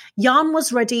 Jan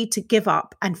was ready to give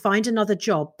up and find another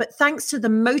job, but thanks to the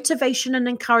motivation and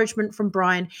encouragement from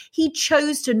Brian, he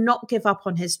chose to not give up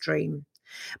on his dream.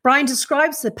 Brian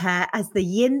describes the pair as the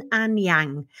yin and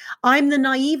yang. I'm the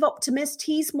naive optimist,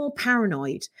 he's more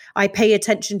paranoid. I pay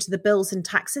attention to the bills and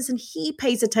taxes, and he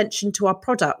pays attention to our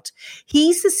product.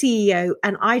 He's the CEO,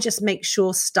 and I just make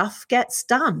sure stuff gets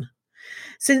done.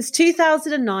 Since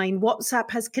 2009,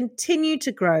 WhatsApp has continued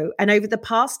to grow, and over the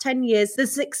past 10 years, the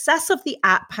success of the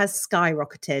app has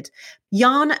skyrocketed.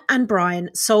 Jan and Brian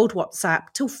sold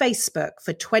WhatsApp to Facebook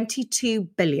for $22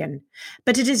 billion.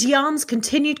 But it is Jan's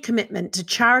continued commitment to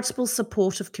charitable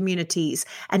support of communities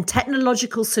and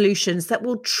technological solutions that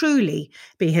will truly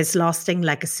be his lasting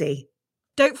legacy.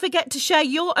 Don't forget to share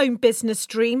your own business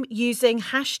dream using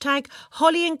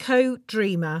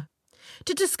 #HollyandCoDreamer.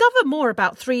 To discover more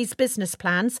about 3's business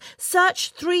plans,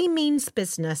 search 3 Means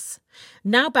Business.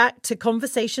 Now back to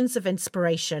Conversations of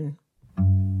Inspiration.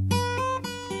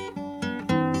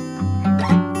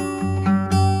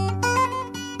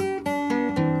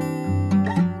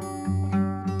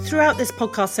 Throughout this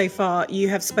podcast so far, you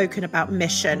have spoken about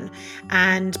mission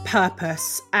and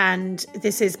purpose, and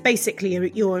this is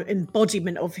basically your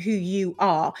embodiment of who you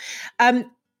are.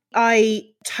 I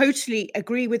totally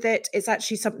agree with it. It's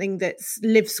actually something that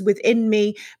lives within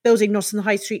me. Building Not on the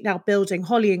High Street, now Building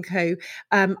Holly & Co.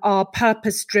 Are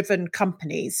purpose-driven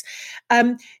companies.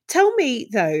 Tell me,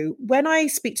 though, when I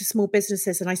speak to small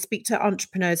businesses and I speak to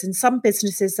entrepreneurs in some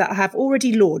businesses that have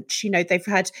already launched, they've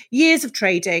had years of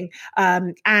trading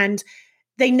and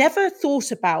they never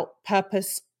thought about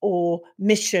purpose or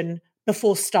mission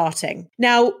before starting.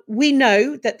 Now, we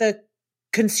know that the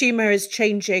consumer is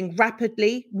changing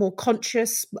rapidly, more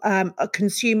conscious a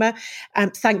consumer.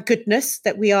 Thank goodness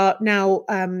that we are now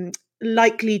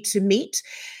likely to meet.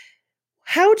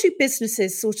 How do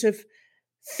businesses sort of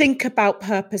think about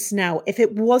purpose now if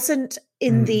it wasn't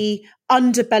in the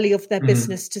underbelly of their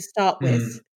business to start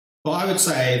with? Well, I would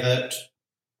say that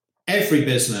every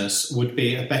business would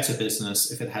be a better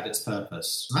business if it had its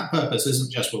purpose. And that purpose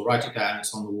isn't just, we'll write it down,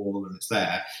 it's on the wall and it's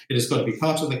there. It has got to be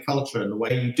part of the culture and the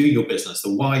way you do your business,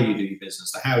 the why you do your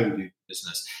business, the how you do your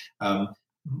business.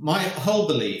 My whole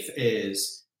belief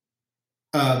is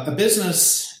a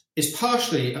business is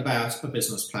partially about a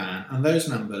business plan, and those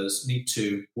numbers need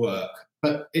to work.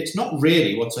 But it's not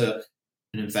really what an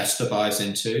investor buys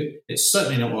into. It's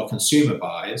certainly not what a consumer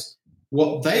buys.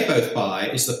 What they both buy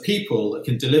is the people that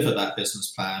can deliver that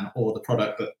business plan or the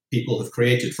product that people have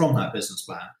created from that business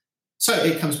plan. So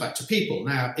it comes back to people.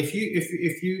 Now, if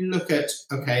you look at,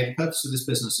 okay, the purpose of this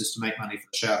business is to make money for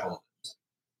the shareholders,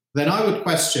 then I would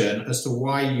question as to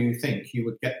why you think you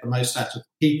would get the most out of the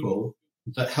people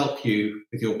that help you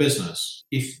with your business.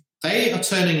 If they are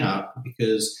turning up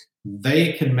because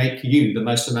they can make you the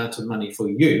most amount of money for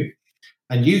you,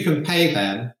 and you can pay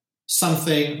them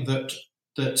something that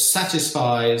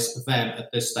satisfies them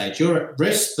at this stage, you're at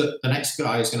risk that the next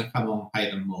guy is going to come on and pay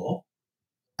them more.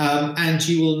 And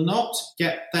you will not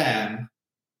get them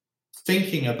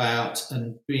thinking about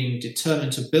and being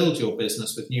determined to build your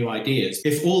business with new ideas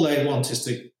if all they want is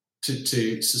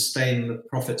to sustain the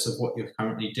profits of what you're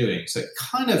currently doing. So it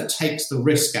kind of takes the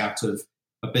risk out of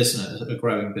a business, a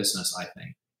growing business, I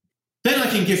think. Then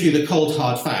I can give you the cold,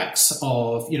 hard facts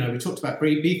of, we talked about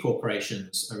B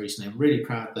corporations recently. I'm really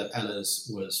proud that Ella's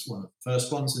was one of the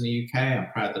first ones in the UK.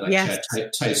 I'm proud that I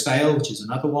chaired Toast Ale, which is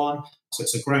another one. So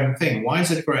it's a growing thing. Why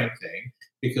is it a growing thing?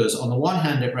 Because on the one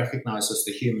hand, it recognises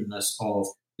the humanness of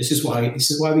this is why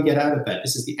we get out of bed.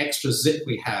 This is the extra zip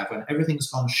we have when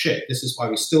everything's gone shit. This is why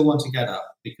we still want to get up,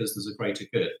 because there's a greater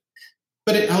good.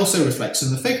 But it also reflects in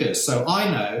the figures. So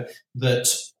I know that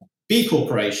B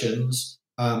corporations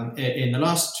in the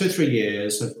last 2 or 3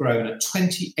 years have grown at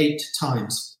 28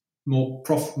 times more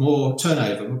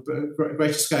turnover,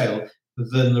 greater scale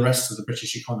than the rest of the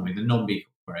British economy, the non-B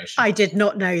corporations. I did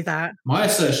not know that. My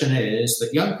assertion is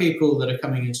that young people that are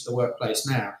coming into the workplace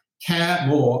now care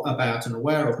more about and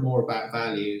aware of more about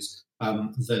values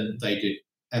than they did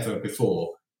ever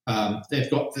before.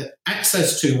 They've got the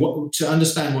access to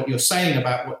understand what you're saying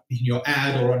about what in your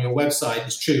ad or on your website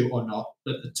is true or not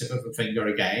at the tip of a finger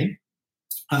again.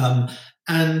 They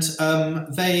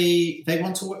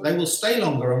want to work, they will stay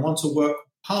longer and want to work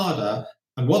harder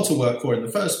and want to work for, in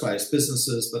the first place,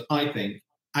 businesses that I think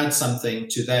add something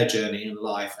to their journey in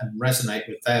life and resonate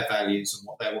with their values and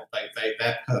what their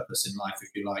purpose in life, if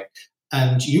you like.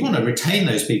 And you want to retain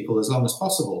those people as long as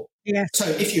possible. Yes. So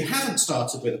if you haven't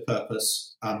started with a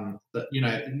purpose,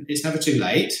 it's never too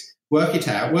late. Work it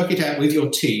out with your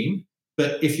team.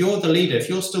 But if you're the leader, if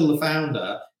you're still the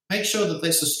founder, make sure that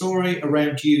there's a story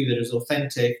around you that is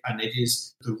authentic and it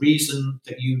is the reason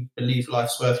that you believe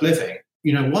life's worth living.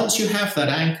 Once you have that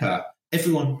anchor,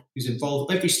 everyone who's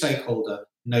involved, every stakeholder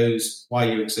knows why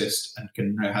you exist and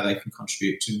can know how they can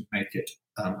contribute to make it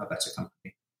a better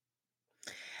company.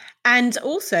 And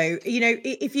also,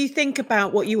 if you think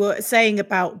about what you were saying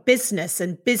about business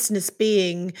and business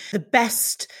being the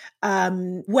best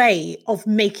way of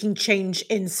making change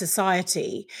in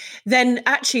society, then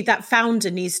actually that founder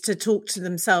needs to talk to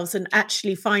themselves and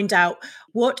actually find out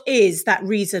what is that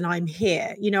reason I'm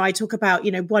here. I talk about,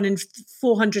 1 in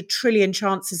 400 trillion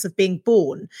chances of being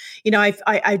born.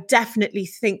 I definitely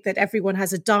think that everyone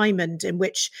has a diamond in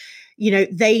which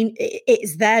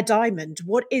it's their diamond.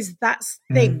 What is that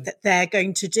thing that they're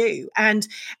going to do? And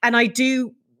I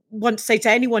do want to say to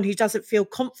anyone who doesn't feel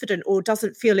confident or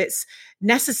doesn't feel it's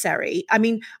necessary,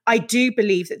 I do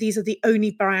believe that these are the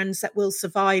only brands that will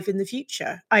survive in the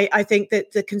future. I think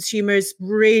that the consumer is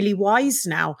really wise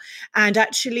now. And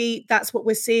actually, that's what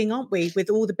we're seeing, aren't we? With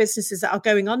all the businesses that are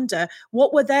going under,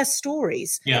 what were their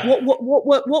stories? Yeah.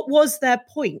 What was their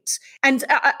point? And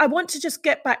I want to just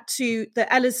get back to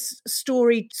the Ella's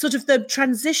story, sort of the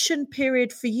transition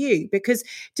period for you, because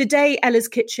today Ella's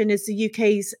Kitchen is the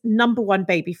UK's #1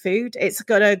 baby food. It's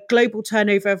got a global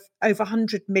turnover of over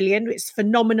 100 million. It's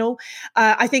phenomenal.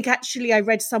 I think actually I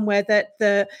read somewhere that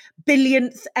the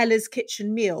billionth Ella's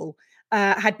Kitchen meal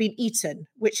had been eaten,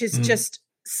 which is just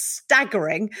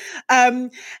staggering.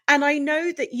 And I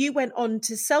know that you went on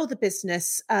to sell the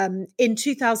business in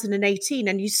 2018,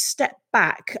 and you stepped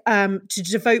back to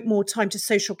devote more time to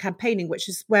social campaigning, which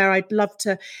is where I'd love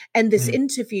to end this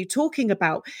interview talking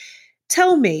about.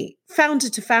 Tell me, founder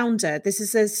to founder, this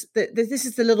is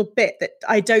the little bit that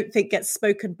I don't think gets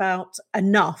spoken about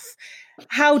enough.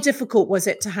 How difficult was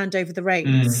it to hand over the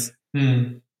reins?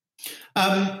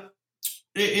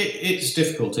 It's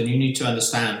difficult, and you need to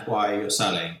understand why you're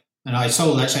selling. And I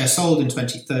sold in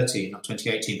 2013, not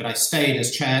 2018, but I stayed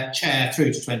as chair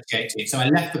through to 2018. So I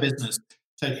left the business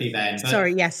totally then. But,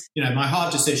 sorry, yes. My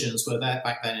hard decisions were there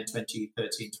back then in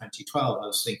 2013, 2012. I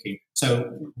was thinking,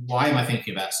 so why am I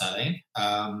thinking about selling?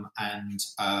 And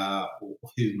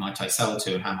who might I sell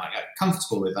to, and how might I get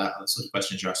comfortable with that? The sort of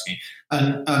questions you're asking.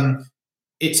 And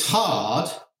it's hard,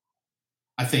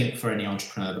 I think, for any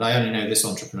entrepreneur, but I only know this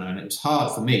entrepreneur, and it was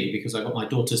hard for me because I got my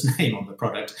daughter's name on the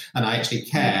product, and I actually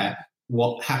care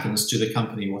what happens to the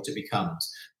company, what it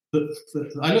becomes. But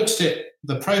I looked at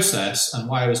the process and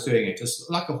why I was doing it as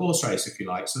like a horse race, if you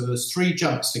like. So there's 3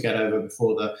 jumps to get over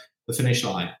before the finish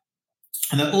line.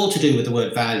 And they're all to do with the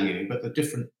word value, but the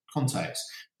different context.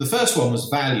 The first one was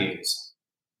values.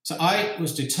 So I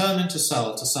was determined to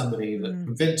sell to somebody that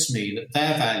convinced me that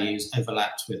their values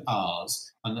overlapped with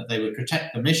ours, and that they would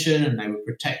protect the mission and they would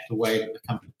protect the way that the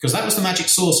company, because that was the magic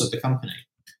source of the company.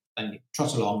 And you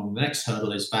trot along, and the next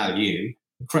hurdle is value.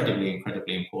 Incredibly,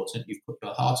 incredibly important. You've put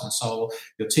your heart and soul,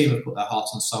 your team have put their heart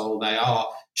and soul. They are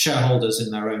shareholders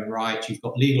in their own right. You've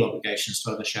got legal obligations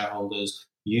to other shareholders.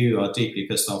 You are deeply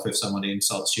pissed off if somebody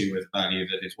insults you with value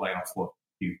that is way off what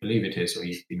you believe it is, or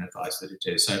you've been advised that it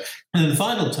is. So, and then the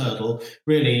final hurdle,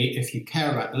 really, if you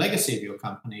care about the legacy of your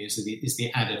company, is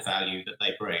the added value that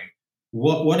they bring.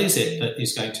 What is it that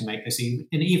is going to make this an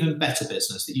even better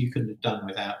business that you couldn't have done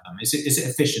without them? Is it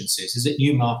efficiencies? Is it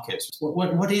new markets?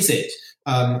 What is it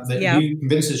that you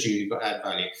convinces you've got added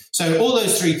value? So all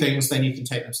those 3 things, then you can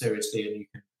take them seriously, and you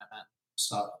can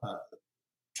start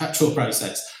contractual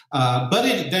process. But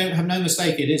don't have no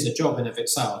mistake, it is a job in of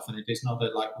itself, and it is not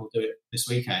like we'll do it this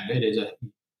weekend. It is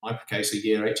in my case, a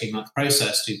year, 18-month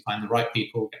process to find the right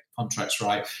people, get the contracts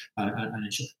right, and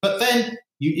ensure. But then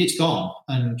it's gone,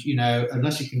 and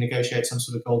unless you can negotiate some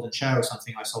sort of golden share or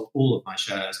something, I sold all of my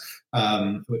shares,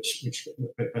 which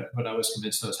I was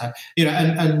convinced I was happy.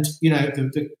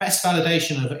 The best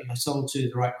validation of it I sold to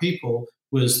the right people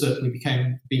was that we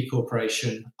became B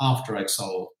Corporation after I'd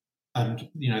sold. And,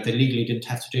 they legally didn't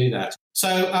have to do that.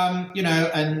 So,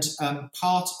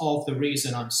 part of the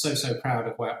reason I'm so proud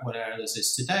of what Ella's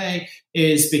is today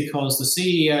is because the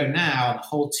CEO now and the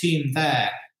whole team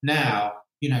there now,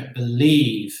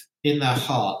 believe in their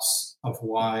hearts of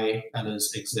why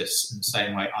Ella's exists in the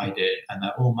same way I did. And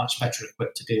they're all much better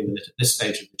equipped to deal with it at this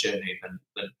stage of the journey than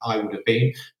I would have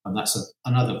been. And that's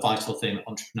another vital thing that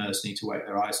entrepreneurs need to wake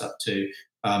their eyes up to.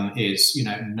 Is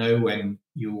know when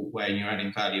you're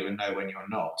adding value and know when you're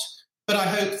not. But I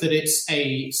hope that it's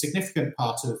a significant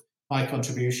part of my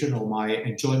contribution or my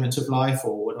enjoyment of life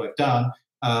or what I've done,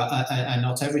 and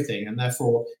not everything. And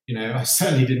therefore, I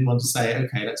certainly didn't want to say,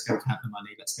 okay, let's go count the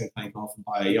money, let's go play golf and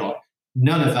buy a yacht.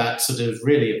 None of that sort of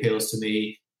really appeals to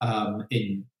me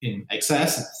in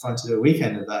excess. It's fun to do a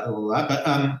weekend of that, all that. But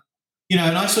and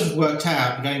I sort of worked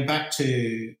out, going back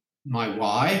to my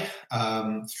why,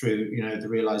 through the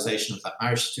realization of that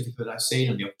marriage certificate that I've seen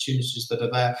and the opportunities that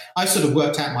are there. I sort of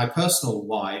worked out my personal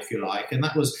why, if you like, and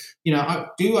that was I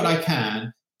do what I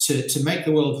can to make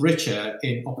the world richer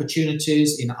in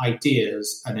opportunities, in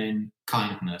ideas, and in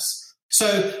kindness.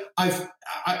 So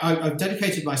I've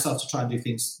dedicated myself to try and do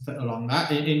things along that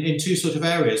in 2 sort of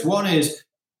areas. One is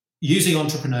using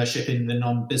entrepreneurship in the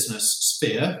non-business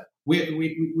sphere.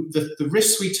 The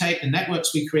risks we take, the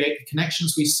networks we create, the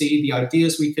connections we see, the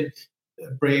ideas we can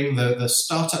bring, the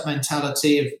startup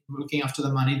mentality of looking after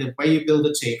the money, the way you build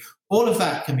a team, all of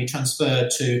that can be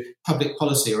transferred to public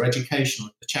policy or education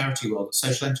or the charity world, the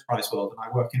social enterprise world. And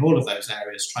I work in all of those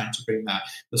areas trying to bring that.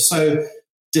 We're so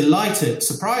delighted,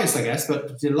 surprised, I guess,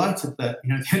 but delighted that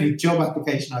the only job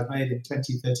application I've made in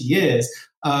 20, 30 years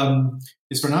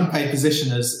is for an unpaid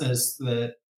position as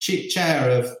the chair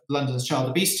of London's Child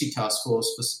Obesity Task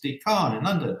Force for Sadiq Khan in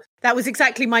London. That was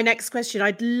exactly my next question.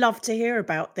 I'd love to hear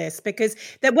about this because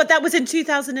that was in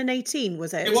 2018,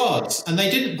 was it? It was. And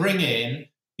they didn't bring in,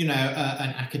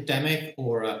 an academic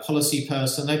or a policy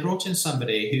person. They brought in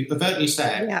somebody who overtly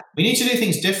said, we need to do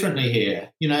things differently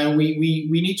here. We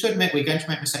need to admit we're going to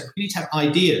make mistakes. We need to have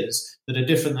ideas that are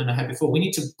different than I had before. We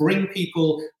need to bring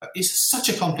people. It's such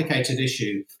a complicated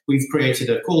issue. We've created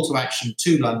a call to action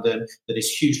to London that is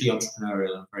hugely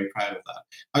entrepreneurial, and I'm very proud of that.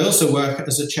 I also work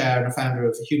as a chair and a founder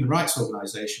of a human rights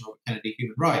organisation, Robert Kennedy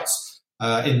Human Rights,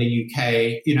 in the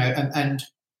UK, and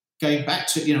going back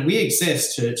to, we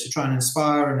exist to try and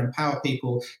inspire and empower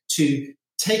people to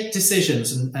take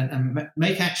decisions and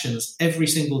make actions every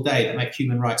single day that make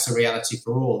human rights a reality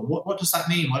for all. And what does that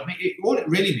mean? What it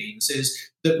really means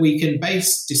is that we can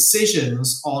base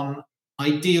decisions on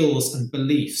ideals and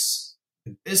beliefs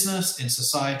in business, in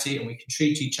society, and we can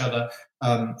treat each other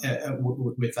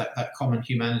with that common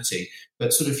humanity.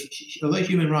 But although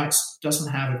human rights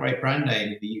doesn't have a great brand name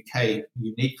in the UK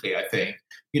uniquely, I think,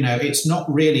 it's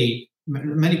not really,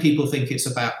 many people think it's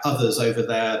about others over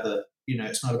there, that,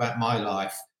 it's not about my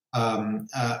life,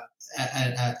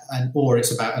 or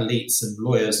it's about elites and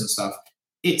lawyers and stuff.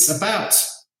 It's about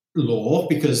law,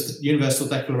 because the Universal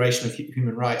Declaration of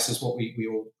Human Rights is what we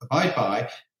all abide by.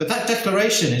 But that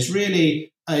declaration is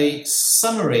really a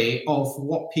summary of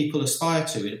what people aspire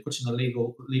to in put in a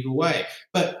legal way.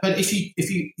 But if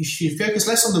you focus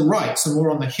less on the rights and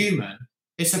more on the human,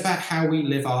 it's about how we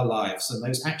live our lives and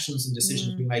those actions and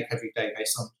decisions we make every day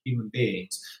based on human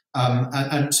beings.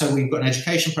 And so we've got an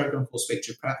education program called Speak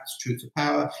Truth to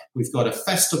Power. We've got a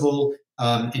festival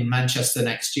in Manchester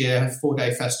next year, a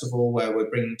 4-day festival where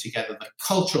we're bringing together the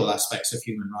cultural aspects of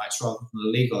human rights rather than the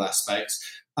legal aspects.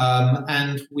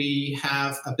 And we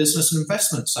have a business and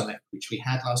investment summit, which we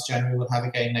had last January. We'll have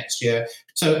again next year.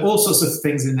 So all sorts of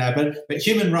things in there. But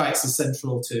human rights is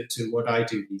central to what I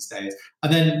do these days.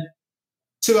 And then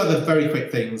two other very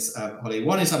quick things, Holly.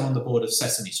 One is I'm on the board of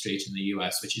Sesame Street in the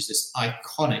US, which is this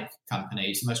iconic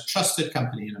company. It's the most trusted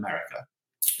company in America.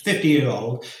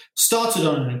 50-year-old, started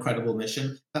on an incredible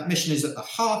mission. That mission is at the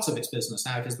heart of its business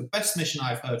now. It is the best mission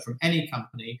I've heard from any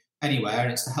company anywhere,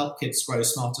 and it's to help kids grow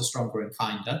smarter, stronger, and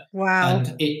kinder. Wow!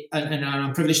 And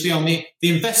I'm privileged to be on the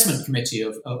investment committee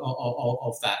of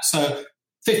that. So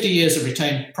 50 years of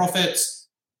retained profits,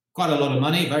 quite a lot of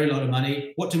money, very lot of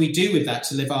money. What do we do with that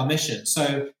to live our mission?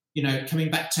 So, coming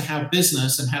back to how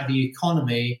business and how the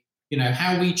economy,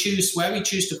 how we choose, where we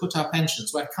choose to put our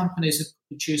pensions, where companies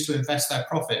choose to invest their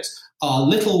profits, are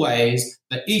little ways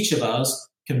that each of us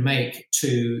can make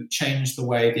to change the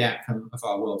way, the outcome of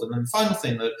our world. And then the final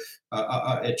thing that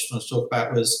I just want to talk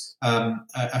about was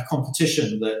a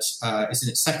competition that is in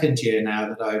its second year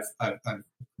now that I've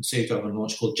conceived of and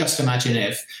launched, called Just Imagine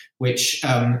If, which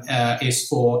is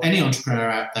for any entrepreneur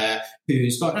out there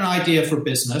who's got an idea for a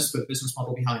business, with a business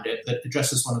model behind it that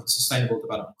addresses one of the Sustainable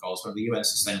Development Goals, one of the UN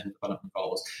Sustainable Development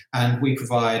Goals. And we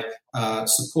provide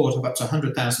support of up to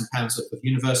 £100,000 of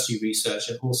university research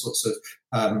and all sorts of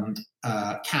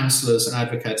counsellors and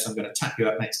advocates. I'm going to tap you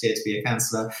up next year to be a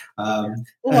counsellor to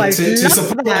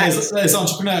support those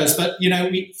entrepreneurs. But,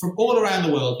 we from all around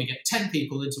the world, we get 10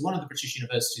 people into one of the British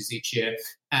universities each year,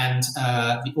 and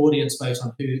the audience vote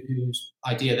on whose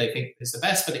idea they think is the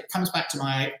best. But it comes back to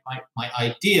my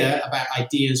idea about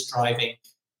ideas driving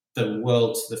the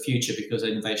world to the future, because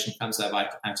innovation comes out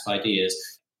of ideas.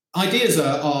 Ideas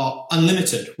are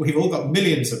unlimited. We've all got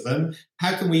millions of them.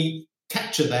 How can we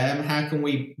capture them? How can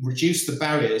we reduce the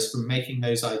barriers from making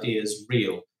those ideas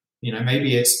real?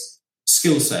 Maybe it's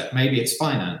skill set, maybe it's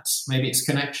finance, maybe it's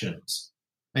connections,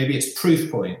 maybe it's proof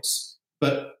points.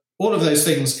 But all of those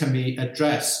things can be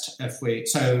addressed we've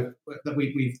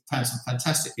found some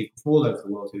fantastic people from all over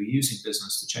the world who are using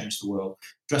business to change the world,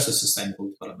 address a sustainable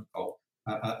development goal.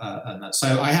 And that.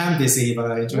 So I am busy,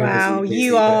 but I enjoy busy. Wow,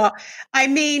 you are. I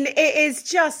mean, it is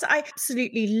just, I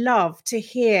absolutely love to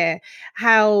hear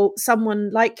how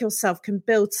someone like yourself can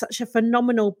build such a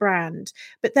phenomenal brand,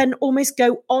 but then almost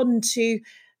go on to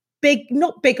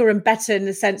not bigger and better in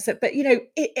the sense that, but,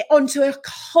 onto a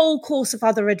whole course of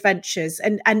other adventures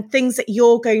and things that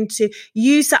you're going to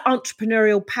use that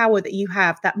entrepreneurial power that you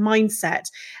have, that mindset,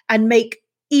 and make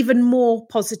even more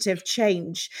positive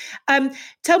change.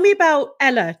 Tell me about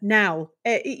Ella now.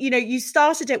 You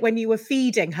started it when you were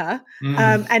feeding her,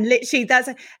 and literally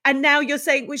and now you're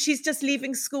saying, well, she's just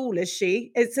leaving school, is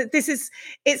she?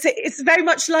 It's very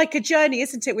much like a journey,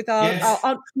 isn't it? With our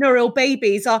entrepreneurial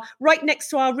babies are right next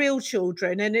to our real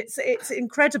children, and it's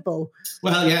incredible.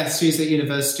 Well, yes, she's at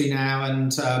university now,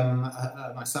 and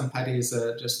my son Paddy is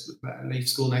just leave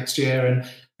school next year, and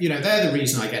they're the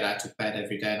reason I get out of bed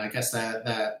every day, and I guess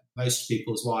they're most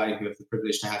people's why, who have the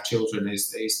privilege to have children, is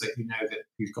that that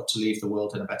you've got to leave the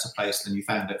world in a better place than you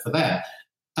found it for them.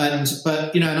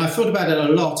 But and I've thought about it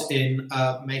a lot in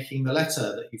making the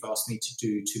letter that you've asked me to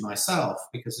do to myself,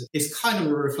 because it's kind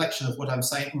of a reflection of what I'm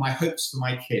saying, my hopes for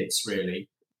my kids, really.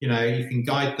 You can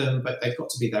guide them, but they've got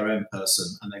to be their own person,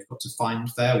 and they've got to find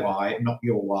their why, not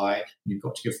your why. And you've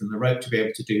got to give them the rope to be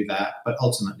able to do that. But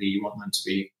ultimately, you want them to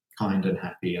be kind and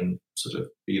happy and sort of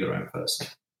be their own person.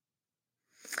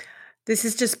 This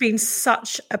has just been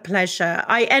such a pleasure.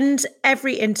 I end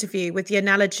every interview with the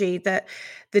analogy that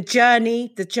the journey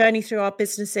through our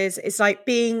businesses is like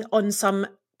being on some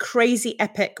crazy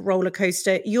epic roller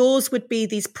coaster. Yours would be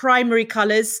these primary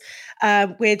colours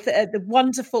with the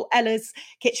wonderful Ella's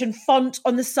Kitchen font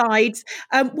on the sides.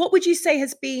 What would you say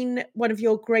has been one of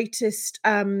your greatest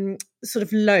sort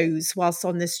of lows whilst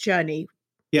on this journey?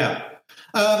 Yeah.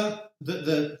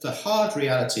 The hard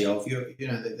reality of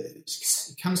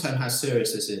it comes home how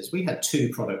serious this is. We had 2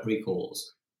 product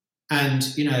recalls, and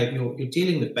you're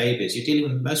dealing with babies. You're dealing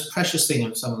with the most precious thing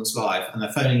in someone's life, and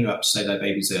they're phoning you up to say their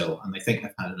baby's ill, and they think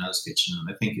they've had an Ella's Kitchen, and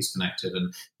they think it's connected,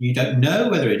 and you don't know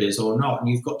whether it is or not, and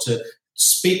you've got to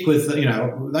speak with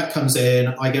that comes in.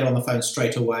 I get on the phone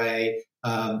straight away,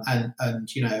 and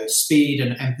speed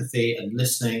and empathy and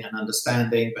listening and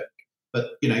understanding, but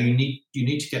you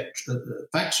need to get the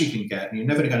facts you can get, and you're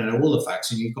never going to know all the facts,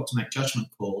 and you've got to make judgment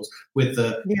calls with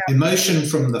the emotion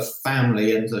from the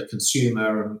family and the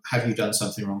consumer, and have you done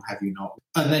something wrong, have you not?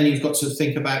 And then you've got to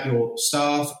think about your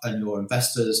staff and your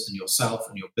investors and yourself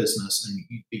and your business,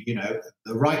 and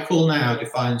the right call now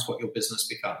defines what your business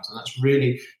becomes, and that's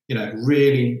really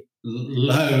really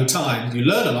low times. You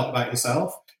learn a lot about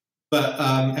yourself, but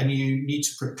and you need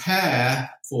to prepare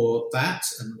for that,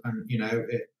 and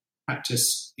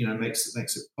practice, makes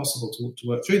it possible to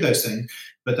work through those things,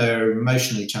 but they're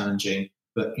emotionally challenging,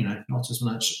 but not as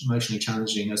much emotionally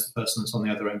challenging as the person that's on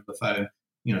the other end of the phone.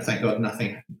 Thank God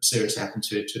nothing serious happened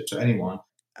to anyone.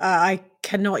 I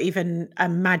cannot even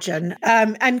imagine.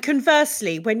 And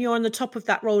conversely, when you're on the top of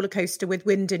that roller coaster with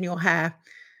wind in your hair,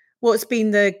 what's been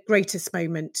the greatest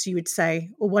moment, you would say,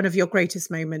 or one of your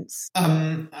greatest moments?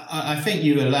 I think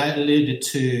you alluded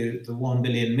to the 1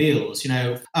 billion meals, and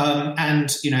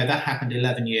that happened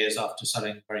 11 years after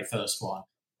selling the very first one.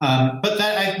 But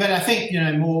I think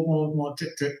more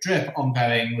drip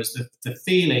ongoing was the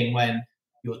feeling when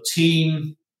your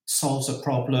team solves a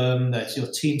problem, that your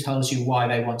team tells you why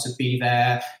they want to be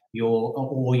there,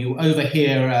 or you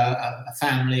overhear a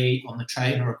family on the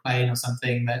train or a plane or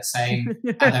something that's saying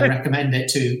how they recommend it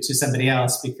to somebody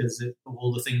else because of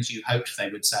all the things you hoped they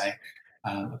would say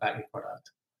about your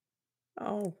product.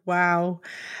 Oh, wow.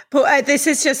 But this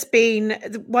has just been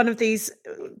one of these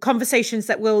conversations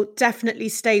that will definitely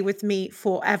stay with me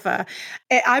forever.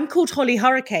 I'm called Holly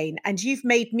Hurricane, and you've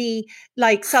made me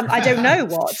like I don't know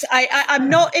what. I'm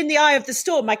not in the eye of the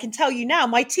storm. I can tell you now,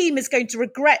 my team is going to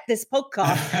regret this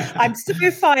podcast. I'm so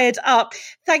fired up.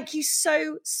 Thank you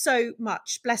so, so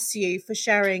much. Bless you for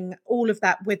sharing all of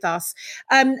that with us.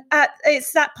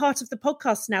 It's that part of the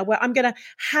podcast now where I'm going to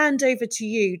hand over to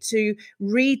you to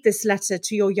read this letter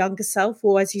to your younger self,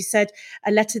 or as you said,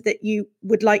 a letter that you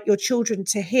would like your children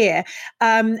to hear.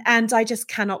 And I just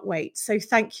cannot wait. So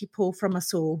thank you, Paul, from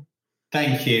us all.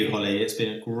 Thank you, Holly. It's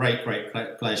been a great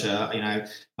pleasure.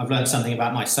 I've learned something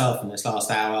about myself in this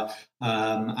last hour,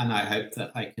 and I hope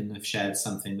that I can have shared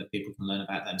something that people can learn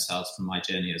about themselves from my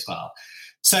journey as well.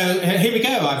 So here we go.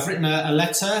 I've written a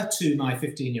letter to my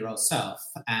 15-year-old self,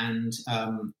 and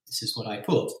this is what I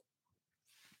put.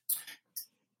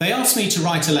 They asked me to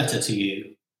write a letter to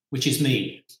you, which is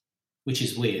me, which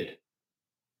is weird.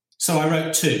 So I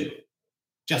wrote 2,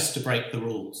 just to break the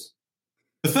rules.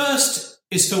 The first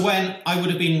is for when I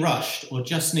would have been rushed or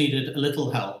just needed a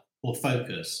little help or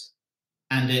focus.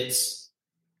 And it's,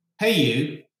 hey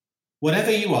you, whatever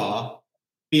you are,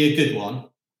 be a good one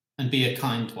and be a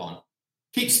kind one.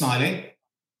 Keep smiling.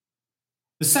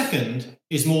 The second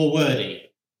is more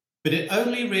wordy, but it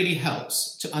only really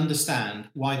helps to understand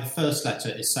why the first letter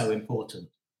is so important.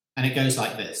 And it goes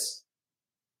like this.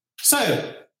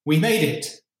 So, we made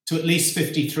it to at least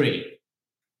 53.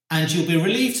 And you'll be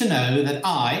relieved to know that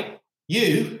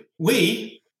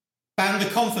we found the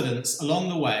confidence along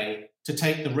the way to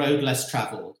take the road less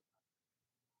travelled.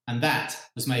 And that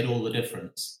has made all the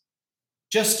difference.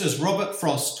 Just as Robert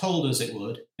Frost told us it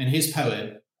would in his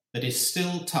poem that is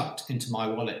still tucked into my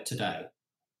wallet today.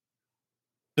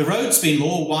 The road's been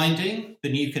more winding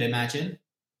than you could imagine,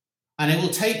 and it will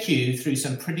take you through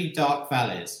some pretty dark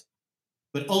valleys,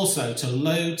 but also to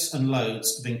loads and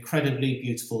loads of incredibly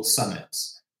beautiful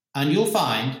summits. And you'll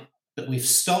find that we've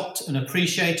stopped and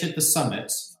appreciated the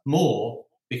summits more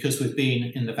because we've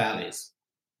been in the valleys.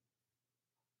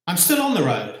 I'm still on the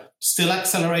road, still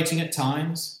accelerating at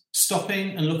times,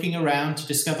 stopping and looking around to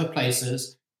discover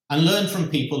places and learn from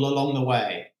people along the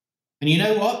way. And you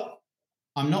know what?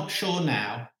 I'm not sure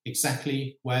now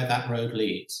exactly where that road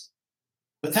leads.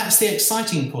 But that's the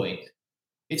exciting point.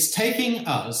 It's taking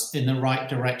us in the right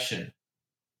direction.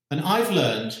 And I've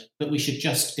learned that we should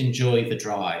just enjoy the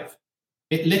drive.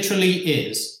 It literally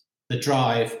is the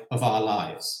drive of our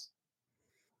lives.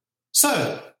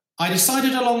 So I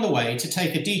decided along the way to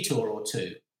take a detour or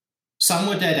two. Some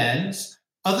were dead ends,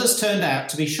 others turned out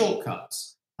to be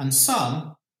shortcuts, and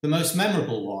some, the most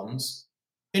memorable ones,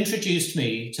 introduced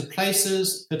me to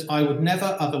places that I would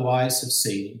never otherwise have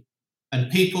seen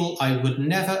and people I would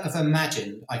never have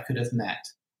imagined I could have met,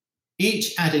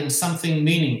 each adding something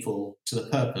meaningful to the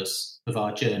purpose of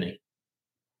our journey.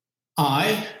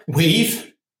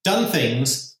 We've done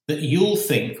things that you'll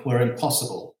think were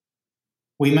impossible.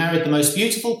 We married the most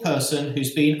beautiful person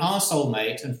who's been our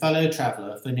soulmate and fellow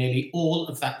traveller for nearly all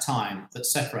of that time that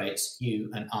separates you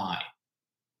and I.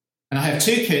 And I have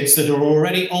 2 kids that are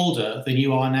already older than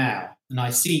you are now, and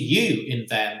I see you in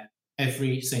them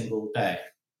every single day.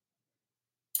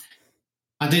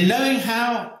 And in knowing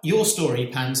how your story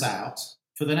pans out,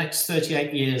 for the next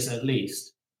 38 years at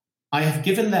least, I have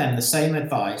given them the same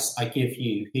advice I give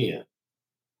you here.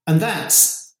 And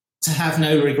that's to have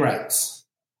no regrets.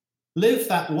 Live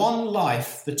that one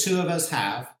life the 2 of us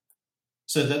have,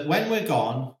 so that when we're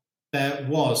gone, there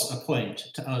was a point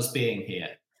to us being here.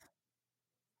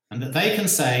 And that they can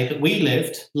say that we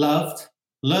lived, loved,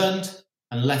 learned,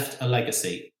 and left a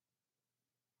legacy.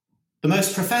 The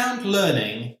most profound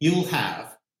learning you'll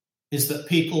have is that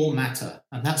people matter,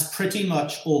 and that's pretty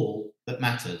much all that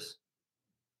matters.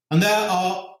 And there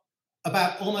are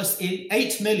about almost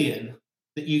 8 million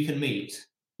that you can meet,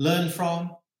 learn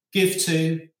from, give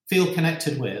to, feel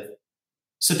connected with.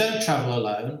 So don't travel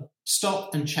alone,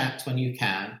 stop and chat when you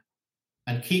can,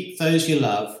 and keep those you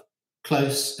love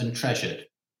close and treasured.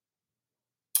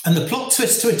 And the plot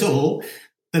twist to it all,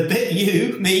 the bit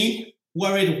you, me,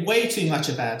 worried way too much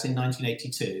about in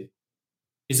 1982,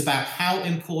 is about how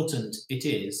important it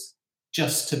is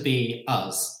just to be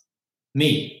us,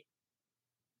 me.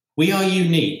 We are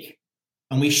unique,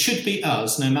 and we should be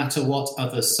us no matter what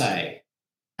others say.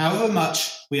 However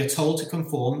much we are told to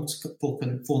conform for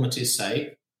conformity's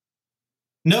sake,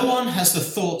 no one has the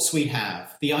thoughts we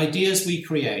have, the ideas we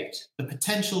create, the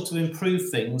potential to improve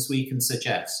things we can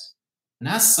suggest. And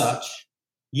as such,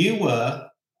 you were,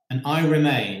 and I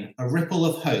remain, a ripple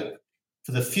of hope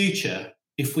for the future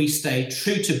if we stay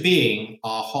true to being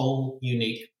our whole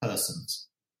unique persons.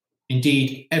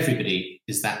 Indeed, everybody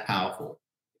is that powerful.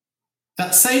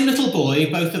 That same little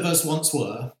boy both of us once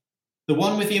were, the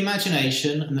one with the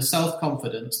imagination and the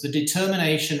self-confidence, the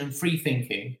determination and free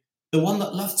thinking, the one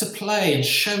that loved to play and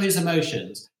show his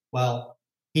emotions, well,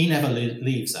 he never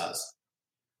leaves us.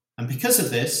 And because of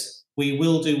this, we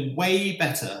will do way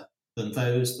better than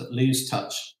those that lose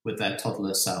touch with their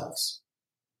toddler selves.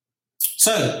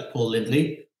 So, Paul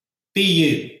Lindley, be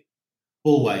you,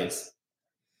 always.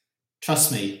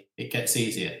 Trust me, it gets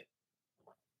easier.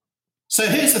 So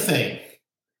here's the thing.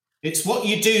 It's what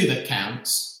you do that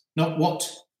counts, not what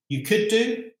you could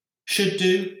do, should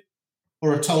do,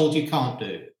 or are told you can't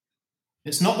do.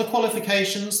 It's not the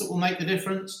qualifications that will make the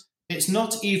difference. It's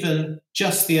not even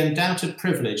just the undoubted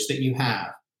privilege that you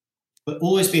have. But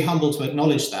always be humble to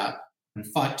acknowledge that and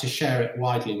fight to share it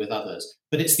widely with others.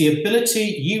 But it's the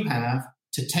ability you have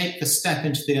to take the step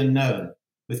into the unknown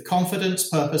with confidence,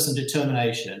 purpose, and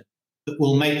determination that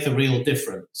will make the real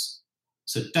difference.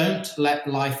 So don't let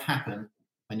life happen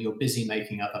when you're busy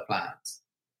making other plans.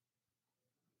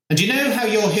 And you know how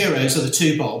your heroes are the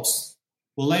 2 Bobs?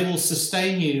 Well, they will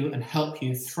sustain you and help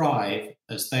you thrive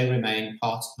as they remain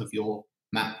part of your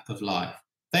map of life.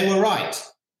 They were right.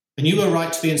 And you were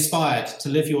right to be inspired to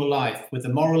live your life with the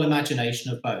moral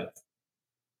imagination of both.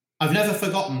 I've never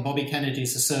forgotten Bobby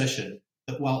Kennedy's assertion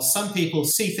that while some people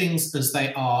see things as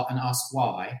they are and ask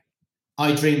why,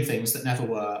 I dream things that never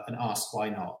were and ask why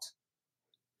not.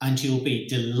 And you'll be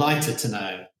delighted to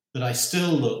know that I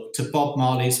still look to Bob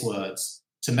Marley's words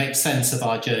to make sense of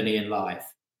our journey in life.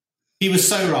 He was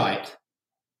so right.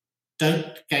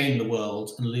 Don't gain the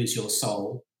world and lose your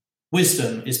soul.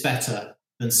 Wisdom is better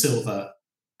than silver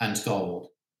and gold.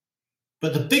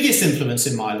 But the biggest influence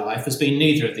in my life has been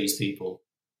neither of these people.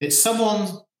 It's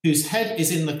someone whose head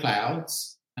is in the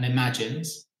clouds and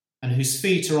imagines, and whose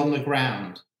feet are on the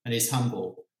ground and is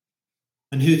humble,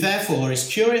 and who therefore is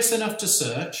curious enough to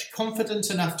search, confident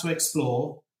enough to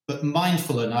explore, but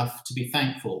mindful enough to be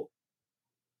thankful.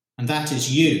 And that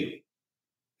is you,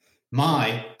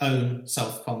 my own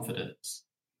self-confidence.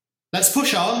 Let's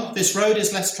push on. This road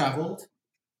is less travelled.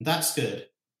 That's good.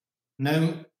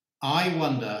 No I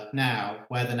wonder now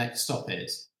where the next stop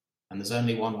is, and there's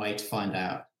only one way to find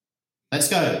out. Let's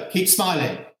go. Keep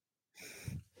smiling.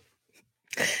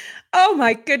 Oh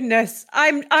my goodness.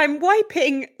 I'm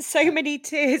wiping so many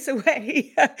tears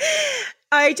away.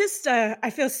 I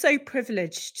feel so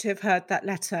privileged to have heard that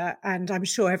letter, and I'm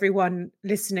sure everyone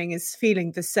listening is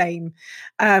feeling the same.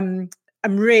 I'm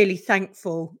really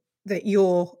thankful that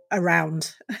you're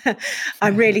around.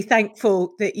 I'm really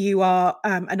thankful that you are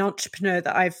an entrepreneur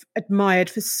that I've admired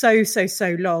for so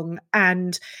long,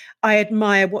 and I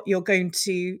admire what you're going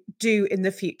to do in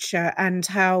the future and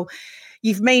how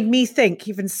you've made me think.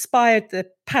 You've inspired the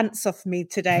pants off me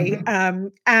today.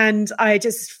 And I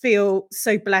just feel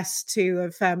so blessed to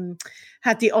have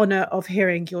had the honour of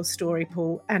hearing your story,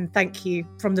 Paul. And thank you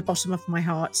from the bottom of my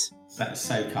heart. That's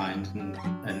so kind, and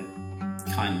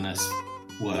kindness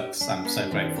works. I'm so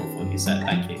grateful for what you said.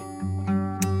 Thank you.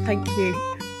 Thank you.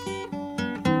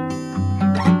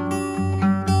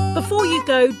 Before you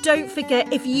go, don't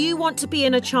forget, if you want to be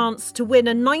in a chance to win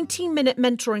a 19-minute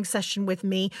mentoring session with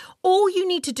me, all you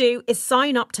need to do is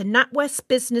sign up to NatWest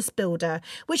Business Builder,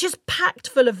 which is packed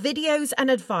full of videos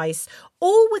and advice,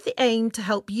 all with the aim to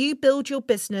help you build your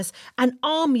business and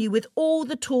arm you with all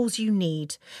the tools you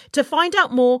need. To find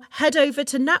out more, head over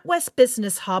to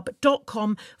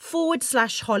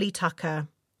natwestbusinesshub.com/Holly Tucker.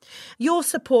 Your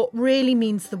support really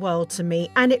means the world to me,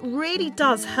 and it really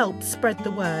does help spread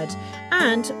the word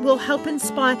and will help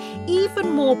inspire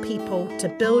even more people to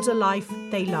build a life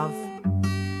they love.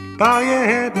 Bow your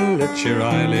head and let your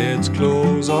eyelids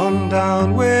close on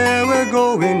down. Where we're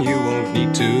going, you won't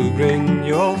need to bring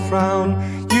your frown.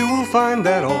 You will find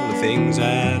that all the things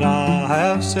that I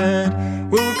have said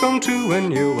will come true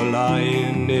when you are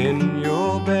lying in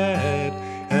your bed.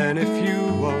 And if you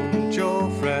want your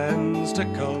friends to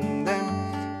come